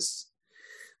envisage this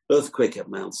earthquake at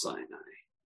Mount Sinai.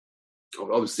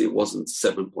 Obviously, it wasn't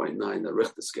 7.9, the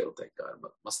Richter scale, thank God.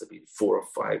 It must have been 4 or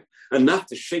 5, enough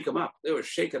to shake them up. They were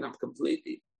shaken up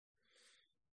completely.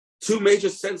 Two major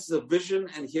senses of vision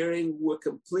and hearing were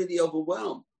completely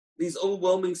overwhelmed. These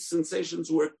overwhelming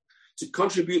sensations were to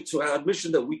contribute to our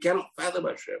admission that we cannot fathom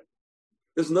Hashem.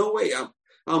 There's no way.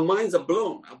 Our minds are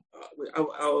blown.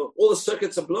 All the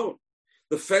circuits are blown.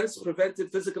 The fence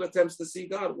prevented physical attempts to see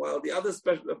God, while the other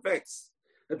special effects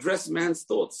address man's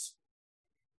thoughts.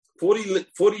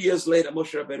 40 years later,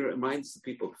 Moshe Rabbeinu reminds the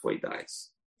people before he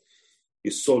dies,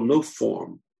 you saw no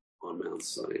form on Mount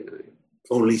Sinai,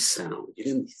 only sound. You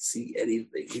didn't see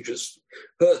anything. You just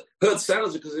heard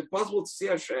sounds because it's impossible to see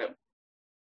Hashem.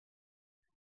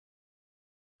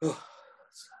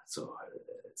 So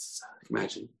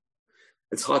imagine.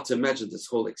 It's hard to imagine this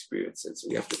whole experience. And so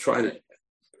we have to try to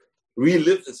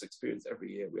relive this experience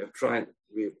every year. We have tried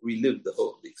to relive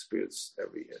the experience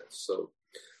every year. So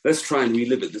let's try and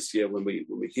relive it this year when we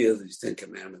hear these 10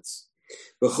 commandments.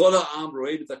 And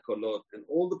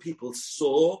all the people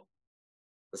saw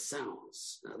the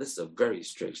sounds. Now, this is a very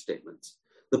strange statement.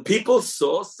 The people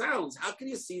saw sounds. How can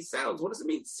you see sounds? What does it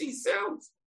mean, see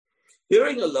sounds?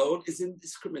 Hearing alone is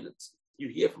indiscriminate. You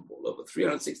hear from all over,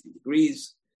 360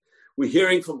 degrees. We're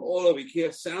hearing from all over. We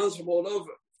hear sounds from all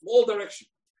over, from all directions.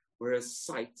 Whereas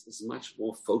sight is much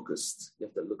more focused. You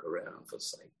have to look around for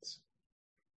sight.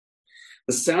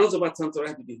 The sounds of Matan Torah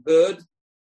have to be heard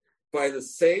by the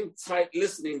same tight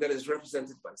listening that is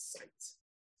represented by sight.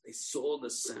 They saw the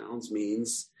sounds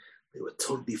means they were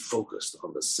totally focused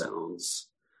on the sounds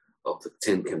of the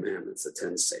 10 commandments, the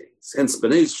 10 sayings. Hence,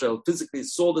 Bnei Israel physically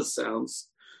saw the sounds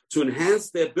to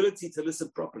enhance their ability to listen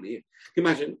properly.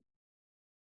 Imagine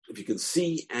if you can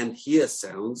see and hear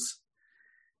sounds,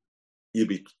 you'll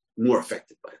be more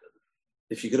affected by them.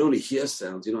 If you can only hear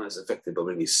sounds, you're not as affected. But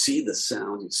when you see the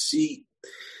sound, you see.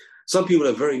 Some people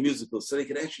are very musical, so they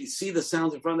can actually see the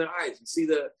sounds in front of their eyes.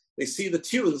 They see the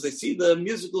tunes, they see the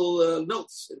musical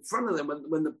notes in front of them.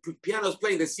 When the piano is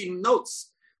playing, they see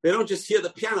notes. They don't just hear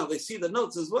the piano, they see the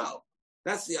notes as well.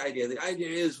 That's the idea. The idea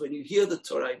is when you hear the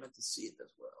Torah, you're meant to see it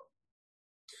as well.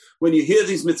 When you hear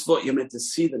these mitzvot, you're meant to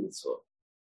see the mitzvot.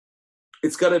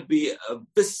 It's got to be a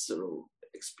visceral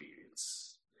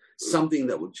experience, something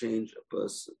that will change a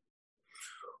person.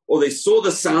 Or they saw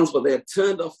the sounds, but they had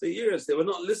turned off their ears. They were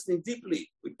not listening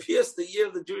deeply. We pierced the ear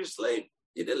of the Jewish slave.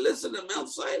 You didn't listen to Mount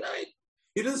Sinai.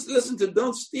 You didn't listen to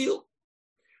Don't Steal.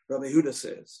 Rabbi Huda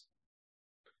says,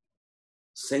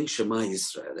 saying Shema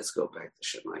Yisrael. Let's go back to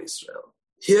Shema Yisrael.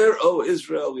 Hear, O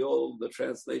Israel, the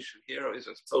translation. Hear, O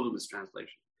Israel, told him this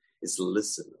translation. It's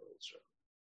listen, O Israel.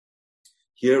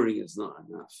 Hearing is not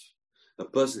enough. A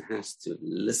person has to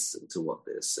listen to what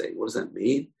they're saying. What does that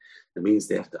mean? That means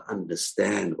they have to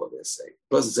understand what they're saying.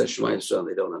 A person says Shema Yisrael,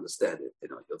 they don't understand it. They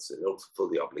don't fulfill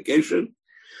the obligation.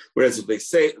 Whereas if they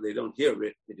say it and they don't hear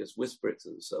it, they just whisper it to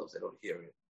themselves. They don't hear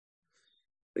it.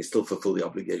 They still fulfill the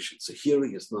obligation. So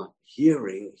hearing is not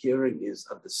hearing. Hearing is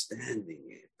understanding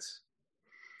it.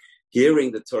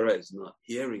 Hearing the Torah is not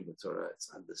hearing the Torah.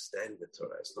 It's understanding the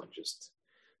Torah. It's not just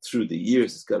through the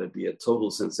years. It's got to be a total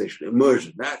sensation.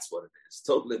 Immersion. That's what it is.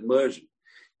 Total immersion.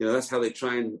 That's how they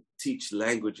try and teach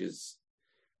languages,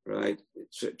 right?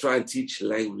 Try and teach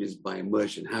languages by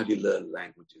immersion. How do you learn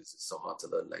languages? It's so hard to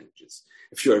learn languages.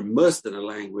 If you're immersed in a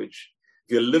language,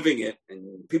 if you're living it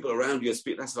and people around you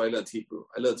speak, that's how I learned Hebrew.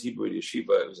 I learned Hebrew in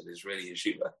yeshiva. It was an Israeli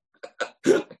yeshiva.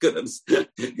 I couldn't.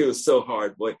 It was so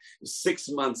hard, boy. It was 6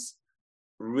 months,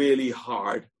 really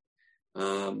hard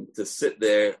to sit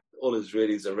there, all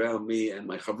Israelis around me, and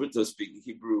my chavruta speaking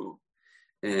Hebrew.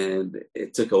 And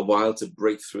it took a while to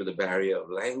break through the barrier of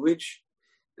language,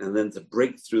 and then to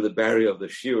break through the barrier of the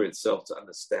shiur itself to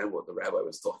understand what the rabbi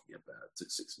was talking about. It took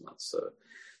 6 months.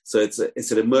 So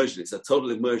it's an immersion. It's a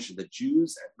total immersion. The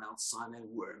Jews at Mount Sinai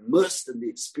were immersed in the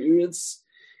experience.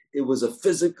 It was a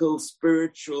physical,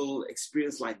 spiritual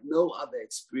experience like no other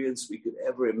experience we could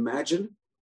ever imagine.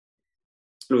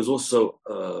 It was also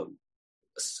a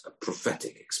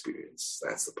prophetic experience.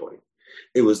 That's the point.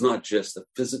 It was not just a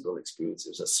physical experience.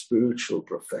 It was a spiritual,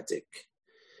 prophetic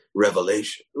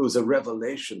revelation. It was a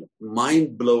revelation,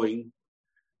 mind-blowing,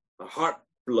 a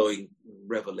heart-blowing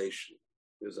revelation.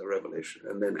 It was a revelation.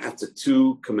 And then after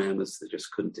 2 commandments, they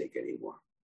just couldn't take any more.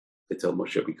 They told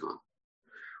Moshe, we can't.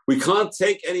 We can't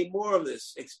take any more of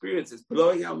this experience. It's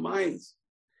blowing our minds.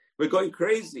 We're going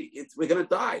crazy. We're going to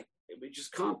die. We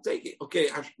just can't take it. Okay,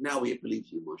 now we believe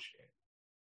you, Moshe.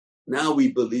 Now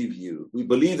we believe you. We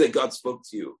believe that God spoke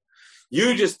to you.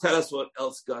 You just tell us what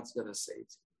else God's going to say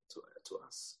to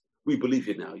us. We believe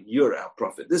you now. You're our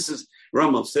prophet. This is,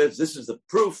 Rambam says, this is the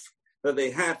proof that they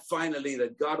had finally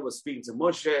that God was speaking to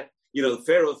Moshe. You know, the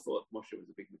Pharaoh thought Moshe was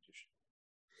a big magician.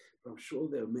 But I'm sure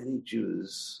there are many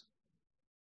Jews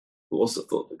who also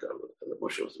thought that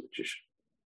Moshe was a magician.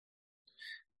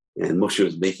 And Moshe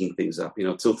was making things up. You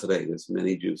know, till today, there's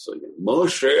many Jews. So,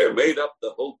 Moshe made up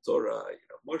the whole Torah.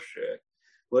 Moshe.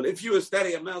 Well, if you were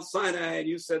standing at Mount Sinai and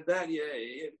you said that,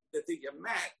 they think you're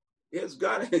mad. Yes,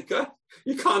 God,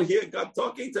 you can't hear God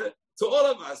talking to all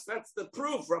of us. That's the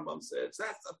proof, Rambam says.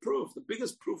 That's the proof. The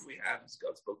biggest proof we have is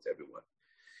God spoke to everyone.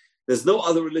 There's no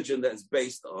other religion that's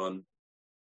based on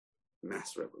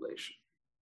mass revelation.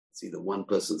 It's either one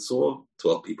person saw,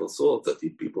 12 people saw,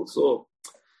 13 people saw,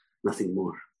 nothing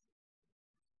more.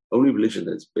 Only religion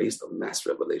that's based on mass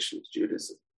revelation is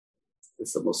Judaism.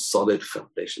 It's the most solid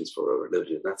foundations for a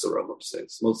religion. That's what Rambam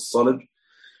says. Most solid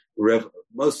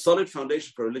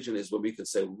foundation for religion is when we can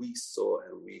say we saw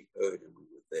and we heard and we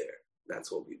were there.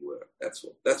 That's what we were. That's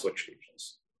what changed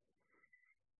us.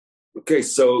 Okay,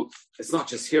 so it's not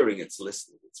just hearing, it's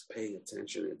listening, it's paying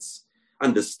attention, it's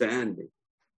understanding.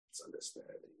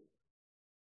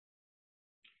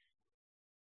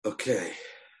 Okay,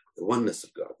 the oneness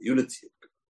of God, the unity of God.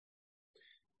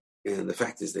 And the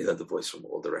fact is they heard the voice from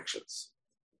all directions.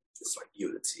 It's like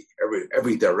unity.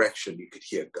 Every direction you could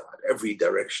hear God. Every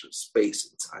direction of space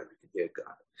and time you could hear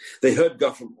God. They heard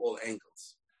God from all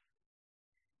angles.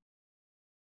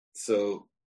 So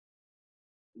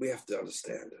we have to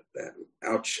understand that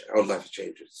our life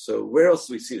changes. So where else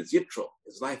do we see this? Yitro,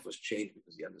 his life was changed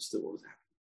because he understood what was happening.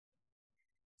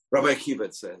 Rabbi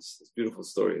Akiva, says, this beautiful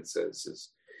story, it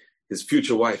says, his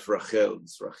future wife, Rachel,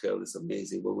 this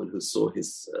amazing woman who saw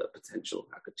his potential.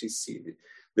 How could she see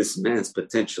this man's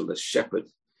potential, the shepherd,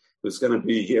 who's going to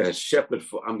be a shepherd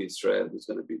for Am Yisrael, who's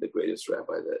going to be the greatest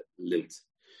rabbi that lived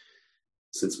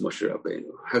since Moshe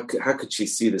Rabbeinu. How could she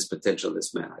see this potential in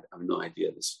this man? I have no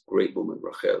idea. This great woman,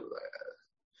 Rachel.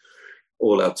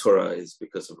 All our Torah is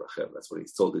because of Rachel. That's what he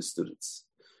told his students.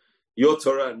 Your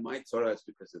Torah and my Torah is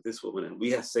because of this woman. And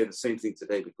we have to say the same thing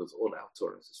today because all our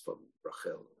Torah is from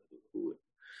Rachel,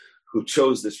 who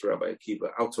chose this Rabbi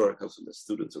Akiva. Our Torah comes from the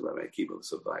students of Rabbi Akiva who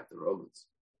survived the Romans.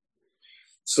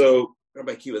 So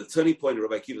Rabbi Akiva, the turning point of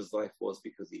Rabbi Akiva's life was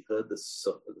because he heard the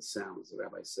sounds, the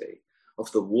rabbis say, of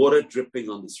the water dripping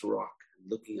on this rock, and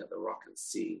looking at the rock and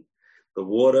seeing. The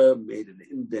water made an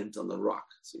indent on the rock.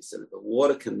 So he said, if the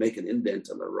water can make an indent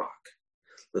on the rock,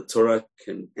 the Torah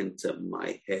can enter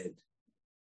my head.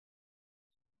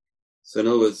 So in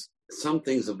other words, some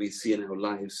things that we see in our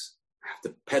lives have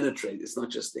to penetrate. It's not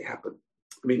just they happen.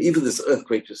 I mean, even this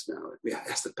earthquake just now, it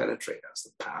has to penetrate us,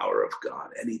 the power of God,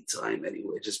 anytime,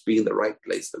 anywhere, just be in the right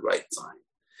place, the right time.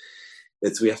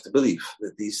 We have to believe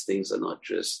that these things are not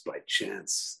just by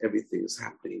chance. Everything is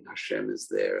happening. Hashem is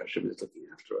there. Hashem is looking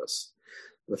after us.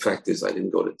 The fact is, I didn't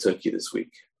go to Turkey this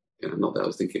week. Not that I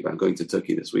was thinking about going to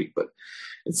Turkey this week, but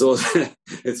it's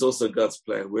also God's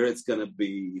plan. Where it's going to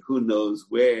be, who knows,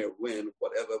 where, when,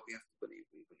 whatever, we have to believe.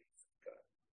 We believe in God.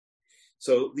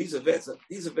 So these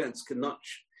events cannot.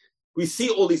 We see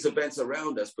all these events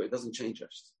around us, but it doesn't change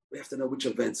us. We have to know which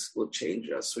events will change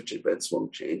us, which events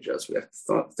won't change us. We have to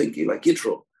start thinking like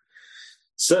Yitro.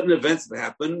 Certain events that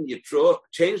happen, Yitro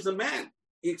changed the man.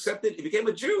 He accepted, he became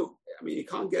a Jew. I mean, you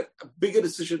can't get a bigger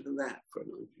decision than that for a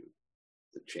non-Jew,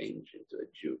 to change into a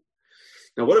Jew.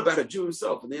 Now, what about a Jew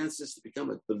himself? And the answer is to become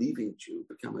a believing Jew,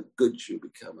 become a good Jew,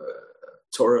 become a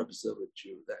Torah-observant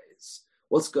Jew. That is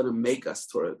what's going to make us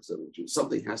Torah-observant Jews.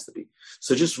 Something has to be.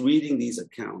 So just reading these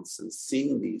accounts and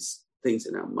seeing these things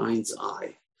in our mind's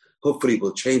eye, hopefully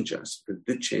will change us, because it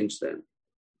did change them.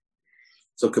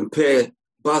 So compare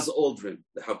Buzz Aldrin,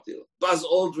 the Havdil. Buzz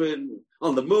Aldrin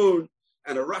on the moon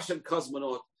and a Russian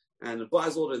cosmonaut. And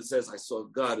Buzz Aldrin says, I saw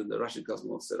God, and the Russian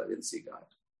cosmonaut said, I didn't see God.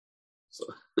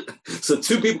 So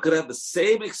two people could have the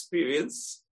same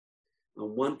experience,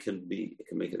 and one can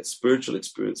make it a spiritual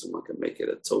experience, and one can make it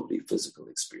a totally physical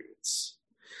experience.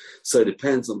 So it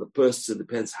depends on the person, it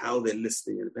depends how they're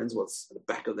listening, it depends what's at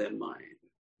the back of their mind.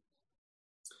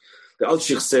 The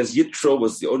Al-Sheikh says Yitro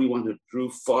was the only one who drew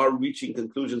far-reaching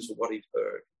conclusions from what he'd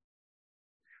heard.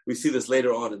 We see this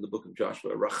later on in the book of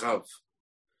Joshua. Rachav,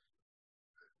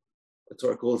 the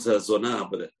Torah calls her Zonah,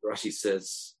 but Rashi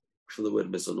says from the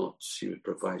word mezonot, she would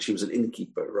provide. She was an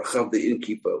innkeeper. Rachav, the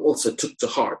innkeeper, also took to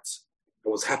heart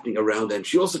what was happening around her. And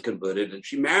she also converted, and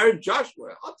she married Joshua. She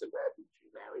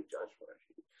married Joshua.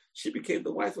 She became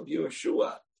the wife of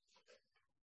Yeshua.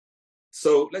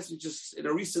 So let's just, in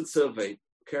a recent survey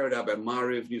carried out by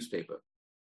Mariv newspaper,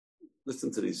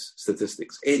 listen to these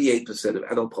statistics. 88% of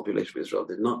adult population of Israel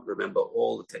did not remember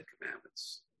all the 10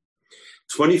 commandments.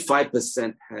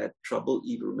 25% had trouble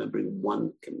even remembering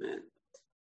one command.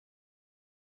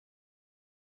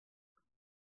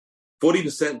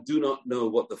 40% do not know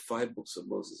what the 5 books of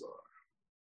Moses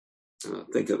are.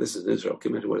 Think of this in Israel. Can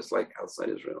you imagine what it's like outside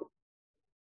Israel?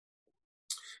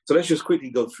 So let's just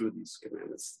quickly go through these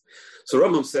commandments. So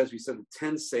Rambam says, we said the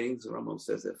 10 sayings, and Rambam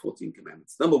says there are 14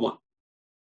 commandments. Number 1,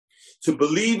 to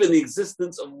believe in the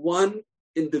existence of one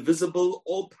indivisible,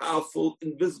 all-powerful,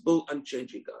 invisible,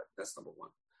 unchanging God. That's number 1.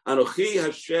 Anochi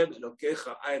Hashem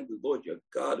Elokecha, I am the Lord your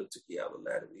God who took you out of the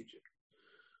land of Egypt.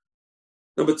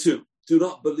 Number 2, do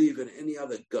not believe in any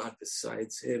other God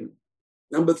besides him.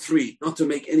 Number 3, not to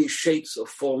make any shapes or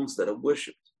forms that are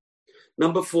worshipped.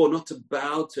 Number 4, not to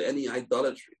bow to any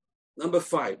idolatry. Number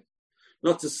 5,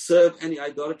 not to serve any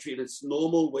idolatry in its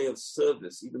normal way of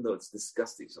service, even though it's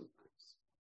disgusting sometimes.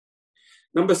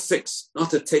 Number 6,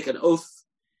 not to take an oath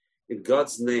in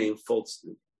God's name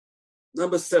falsely.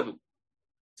 Number 7,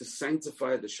 to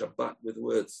sanctify the Shabbat with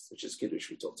words, which is Kiddush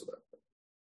we talked about.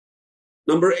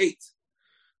 Number 8,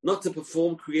 not to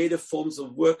perform creative forms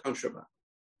of work on Shabbat.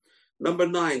 Number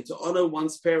 9, to honor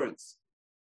one's parents.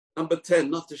 Number 10,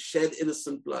 not to shed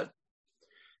innocent blood.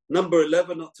 Number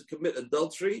 11, not to commit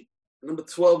adultery. Number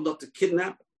 12, not to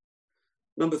kidnap.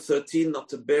 Number 13, not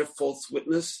to bear false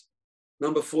witness.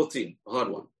 Number 14, a hard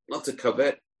one, not to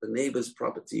covet the neighbor's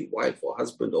property, wife or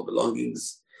husband or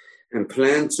belongings, and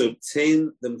plan to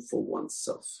obtain them for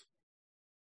oneself.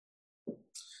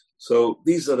 So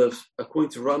these are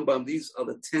according to Rambam, these are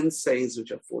the 10 sayings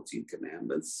which are 14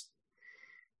 commandments.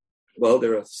 Well,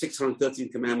 there are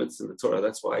 613 commandments in the Torah.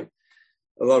 That's why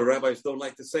a lot of rabbis don't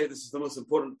like to say this is the most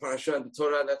important parasha in the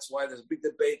Torah. That's why there's a big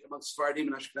debate amongst Sephardim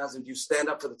and Ashkenazim. Do you stand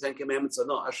up for the 10 commandments or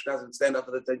not? Ashkenazim stand up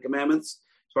for the 10 commandments.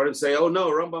 Sephardim say, oh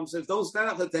no, Rambam says don't stand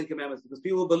up for the 10 commandments because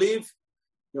people believe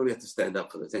you only have to stand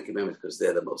up for the 10 commandments because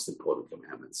they're the most important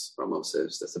commandments. Rambam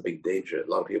says that's a big danger. A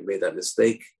lot of people made that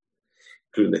mistake,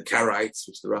 including the Karaites,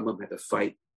 which the Rambam had to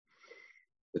fight.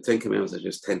 The 10 commandments are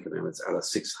just 10 commandments out of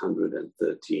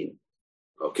 613.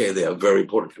 Okay, they are very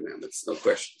important commandments, no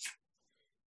question.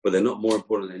 But they're not more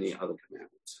important than any other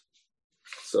commandment.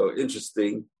 So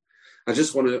interesting. I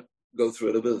just want to go through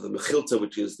a little bit of the Mechilta,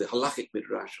 which is the halachic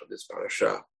midrash of this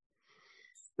parasha.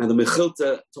 And the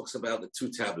Mechilta talks about the 2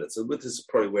 tablets. And this is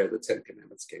probably where the 10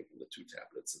 commandments came from, the 2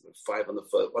 tablets. And the 5 on the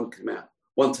first,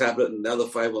 one tablet, and the other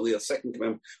 5 on the second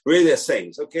commandment. Really, they're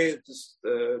sayings, okay? Just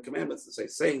commandments that say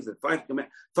sayings, and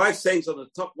 5 sayings on the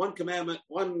top, 1 commandment,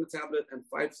 1 on the tablet, and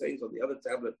 5 sayings on the other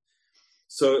tablet.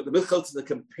 So the Mechilta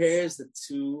compares the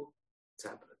 2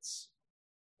 tablets.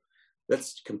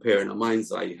 Let's compare in our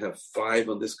mind's eye. You have 5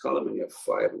 on this column, and you have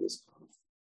 5 on this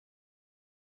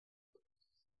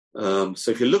column.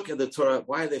 So if you look at the Torah,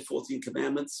 why are there 14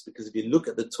 commandments? Because if you look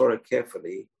at the Torah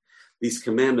carefully, these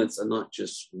commandments are not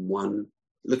just one.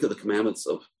 Look at the commandments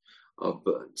of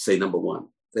say, number 1.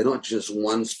 They're not just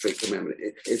one straight commandment.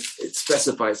 It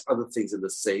specifies other things in the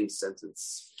same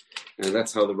sentence. And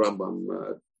that's how the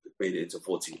Rambam made it into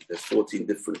 14. There's 14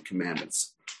 different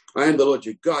commandments. I am the Lord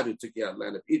your God who took you out of the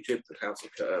land of Egypt, the house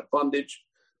of bondage.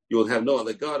 You will have no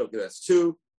other God. Okay, that's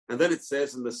 2. And then it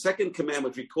says in the second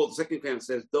commandment, the second commandment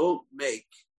says, don't make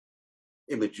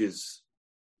images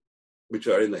which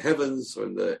are in the heavens or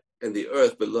in the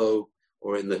earth below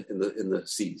or in the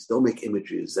seas. Don't make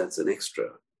images. That's an extra.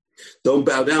 Don't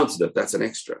bow down to them. That's an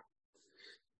extra.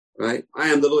 Right? I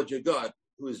am the Lord your God,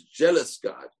 who is jealous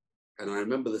God. And I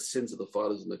remember the sins of the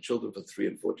fathers and the children for 3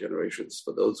 and 4 generations,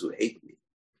 for those who hate me.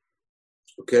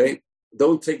 Okay?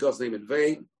 Don't take God's name in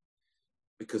vain,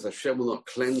 because Hashem will not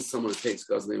cleanse someone who takes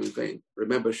God's name in vain.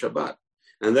 Remember Shabbat.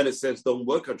 And then it says, don't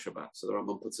work on Shabbat. So the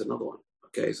Rambam puts another one.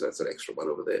 Okay, so that's an extra one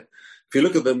over there. If you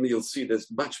look at them, you'll see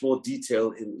there's much more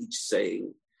detail in each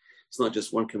saying. It's not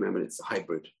just one commandment, it's a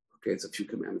hybrid. Okay, it's a few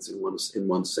commandments in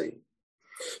one saying.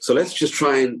 So let's just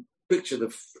try and picture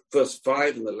the first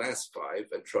 5 and the last 5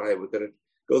 and try. We're going to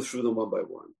go through them one by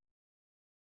one.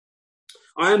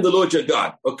 I am the Lord your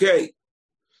God. Okay,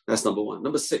 that's number 1.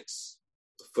 Number 6,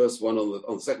 the first one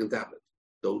on the second tablet.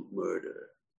 Don't murder.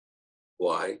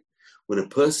 Why? When a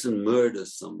person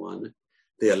murders someone,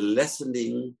 they are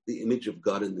lessening the image of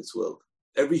God in this world.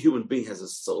 Every human being has a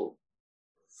soul.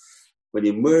 When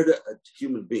you murder a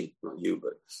human being, not you,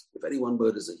 but if anyone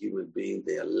murders a human being,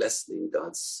 they are lessening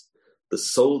the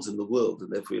souls in the world,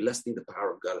 and therefore you're lessening the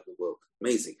power of God in the world.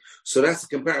 Amazing. So that's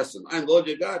the comparison. I'm Lord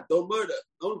your God. Don't murder.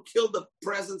 Don't kill the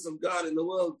presence of God in the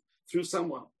world through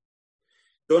someone.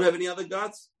 Don't have any other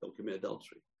gods. Don't commit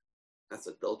adultery. That's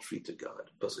adultery to God.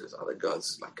 A person has other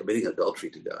gods, like committing adultery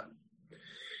to God.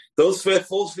 Don't swear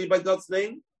falsely by God's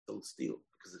name. Don't steal.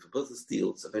 Because if a person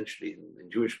steals, eventually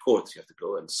in Jewish courts, you have to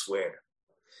go and swear.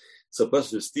 So a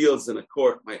person who steals in a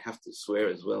court might have to swear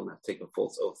as well and have to take a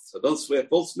false oath. So don't swear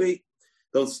falsely.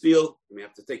 Don't steal. You may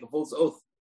have to take a false oath.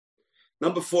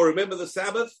 Number 4, remember the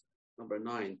Sabbath. Number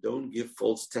 9, don't give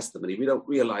false testimony. We don't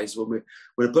realize when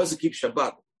a person keeps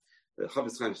Shabbat, the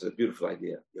Chafetz Chaim said a beautiful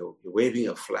idea. You're waving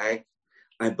a flag.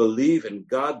 I believe in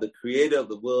God, the creator of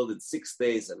the world, in 6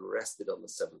 days and rested on the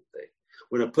 7th day.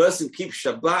 When a person keeps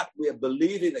Shabbat, we are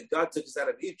believing that God took us out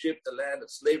of Egypt, the land of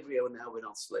slavery, and now we're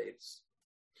not slaves.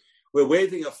 We're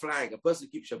waving a flag. A person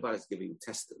who keeps Shabbat is giving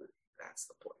testimony. That's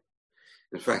the point.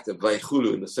 In fact, at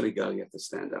Vaychulu in the synagogue, you have to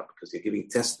stand up because you're giving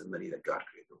testimony that God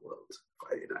created the world.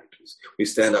 Friday night, we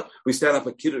stand up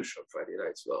at Kiddush on Friday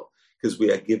night as well because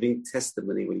we are giving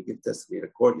testimony. When you give testimony in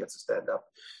a court, you have to stand up.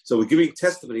 So we're giving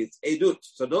testimony. It's edut.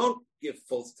 So don't give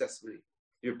false testimony.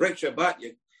 You break Shabbat,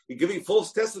 you're giving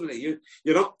false testimony.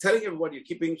 You're not telling everyone you're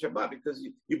keeping Shabbat because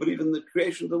you believe in the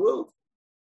creation of the world.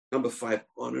 Number 5,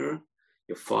 honor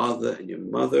your father and your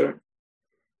mother.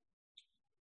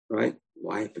 Right?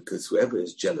 Why? Because whoever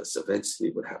is jealous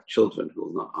eventually will have children who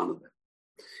will not honor them.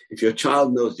 If your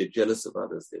child knows you're jealous of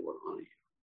others, they will honor you.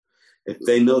 If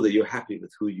they know that you're happy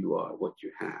with who you are, what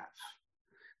you have,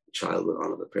 the child will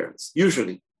honor the parents.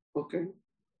 Usually. Okay.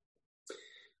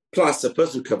 Plus, a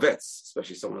person who covets,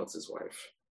 especially someone else's wife,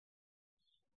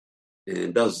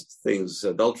 and does things,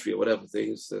 adultery or whatever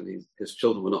things, then his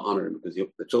children will not honor him because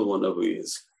the children won't know who he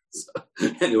is. So,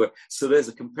 anyway, so there's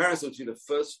a comparison between the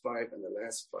first 5 and the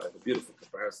last 5, a beautiful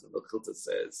comparison. The Chilta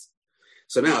says.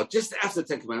 So now, just after the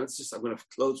 10 Commandments, I'm going to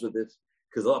close with this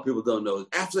because a lot of people don't know.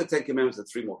 After the 10 Commandments, there are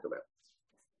 3 more commandments.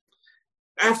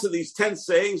 After these 10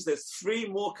 sayings, there's 3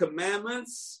 more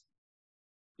commandments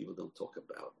people don't talk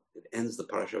about. It ends the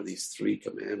parasha of these 3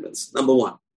 commandments. Number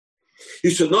 1, you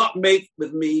should not make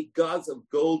with me gods of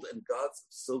gold and gods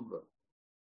of silver.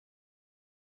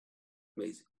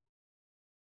 Amazing.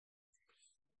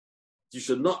 You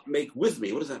should not make with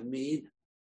me. What does that mean?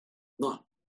 Not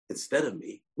instead of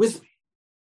me, with me.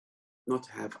 Not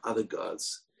to have other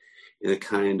gods in a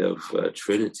kind of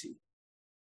trinity.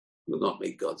 You will not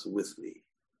make gods with me.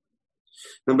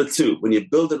 Number 2, when you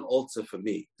build an altar for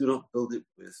me, do not build it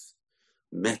with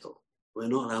metal. We're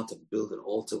not allowed to build an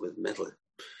altar with metal,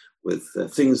 with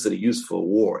things that are used for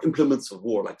war, implements of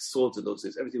war, like swords in those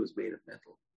days. Everything was made of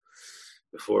metal.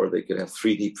 Before they could have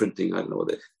 3D printing, I don't know what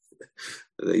they're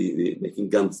making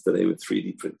guns today with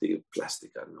 3D printing of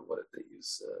plastic. I don't know what they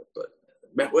use,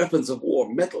 but weapons of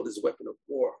war. Metal is a weapon of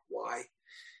war. Why?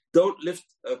 Don't lift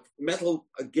metal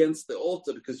against the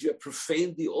altar because you have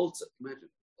profaned the altar. Imagine,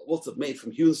 an altar made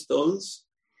from hewn stones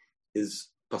is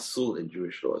pasul in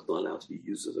Jewish law. It's not allowed to be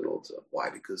used as an altar. Why?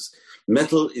 Because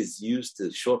metal is used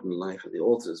to shorten life, and the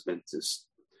altar is meant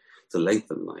to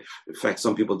lengthen life. In fact,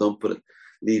 some people don't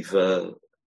leave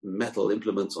metal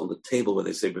implements on the table when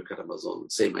they say Birkat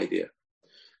Hamazon. Same idea.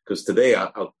 Because today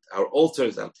our altar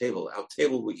is our table. Our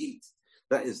table we eat.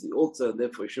 That is the altar, and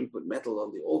therefore you shouldn't put metal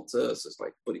on the altar. So it's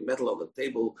like putting metal on the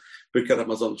table. Birkat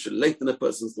Hamazon should lengthen a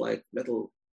person's life.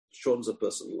 Metal shortens a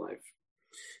person's life.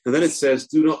 And then it says,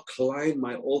 do not climb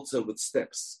my altar with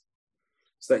steps,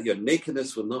 so that your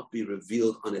nakedness will not be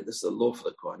revealed on it. This is a law for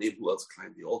the Kohanim who else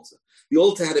climbed the altar. The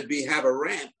altar had to have a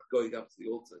ramp going up to the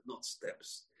altar, not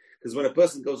steps. Because when a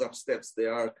person goes up steps, they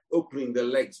are opening their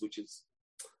legs, which is,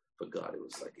 for God, it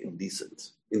was like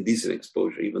indecent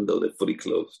exposure, even though they're fully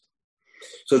clothed.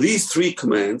 So these 3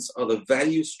 commands are the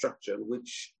value structure on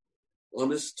which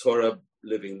honest Torah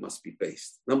living must be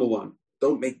based. Number 1,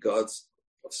 don't make gods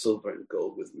of silver and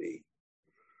gold with me.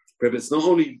 It's not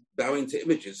only bowing to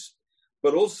images,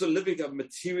 but also living a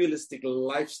materialistic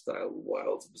lifestyle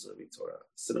while observing Torah,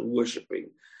 instead of worshipping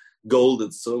gold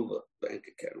and silver bank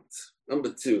account.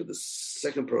 Number 2, the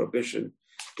second prohibition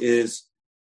is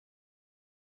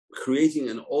creating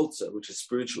an altar, which is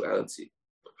spirituality,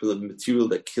 for the material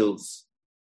that kills.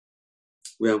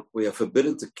 We are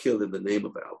forbidden to kill in the name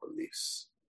of our beliefs.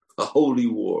 A holy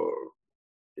war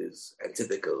is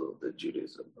antithetical to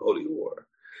Judaism. Holy war.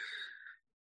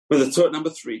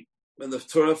 Number 3, when the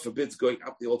Torah forbids going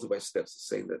up the altar by steps, it's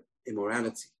saying that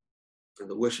immorality and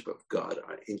the worship of God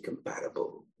are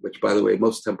incompatible, which, by the way,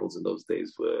 most temples in those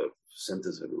days were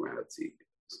centers of immorality.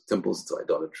 Temples to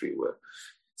idolatry were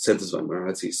centers of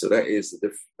immorality. So that's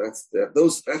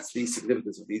the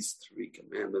significance of these 3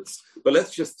 commandments. But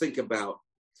let's just think about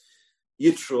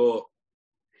Yitro,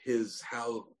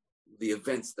 how the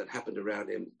events that happened around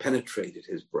him penetrated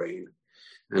his brain,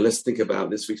 And let's think about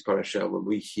this week's parasha when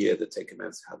we hear the Ten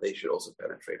Commandments, how they should also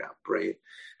penetrate our brain.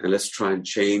 And let's try and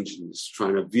change, and let's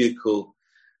try a vehicle,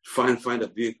 find a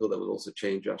vehicle that will also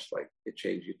change us like it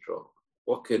changed Yitro.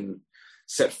 What can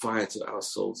set fire to our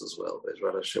souls as well?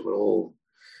 Bezrat Hashem, we'll all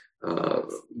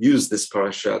use this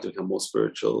parasha to become more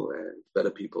spiritual and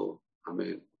better people.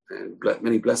 Amen. And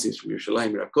many blessings from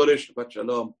Yerushalayim, Mir HaKodesh, Shabbat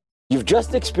Shalom. You've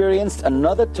just experienced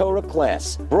another Torah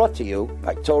class brought to you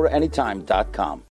by TorahAnytime.com.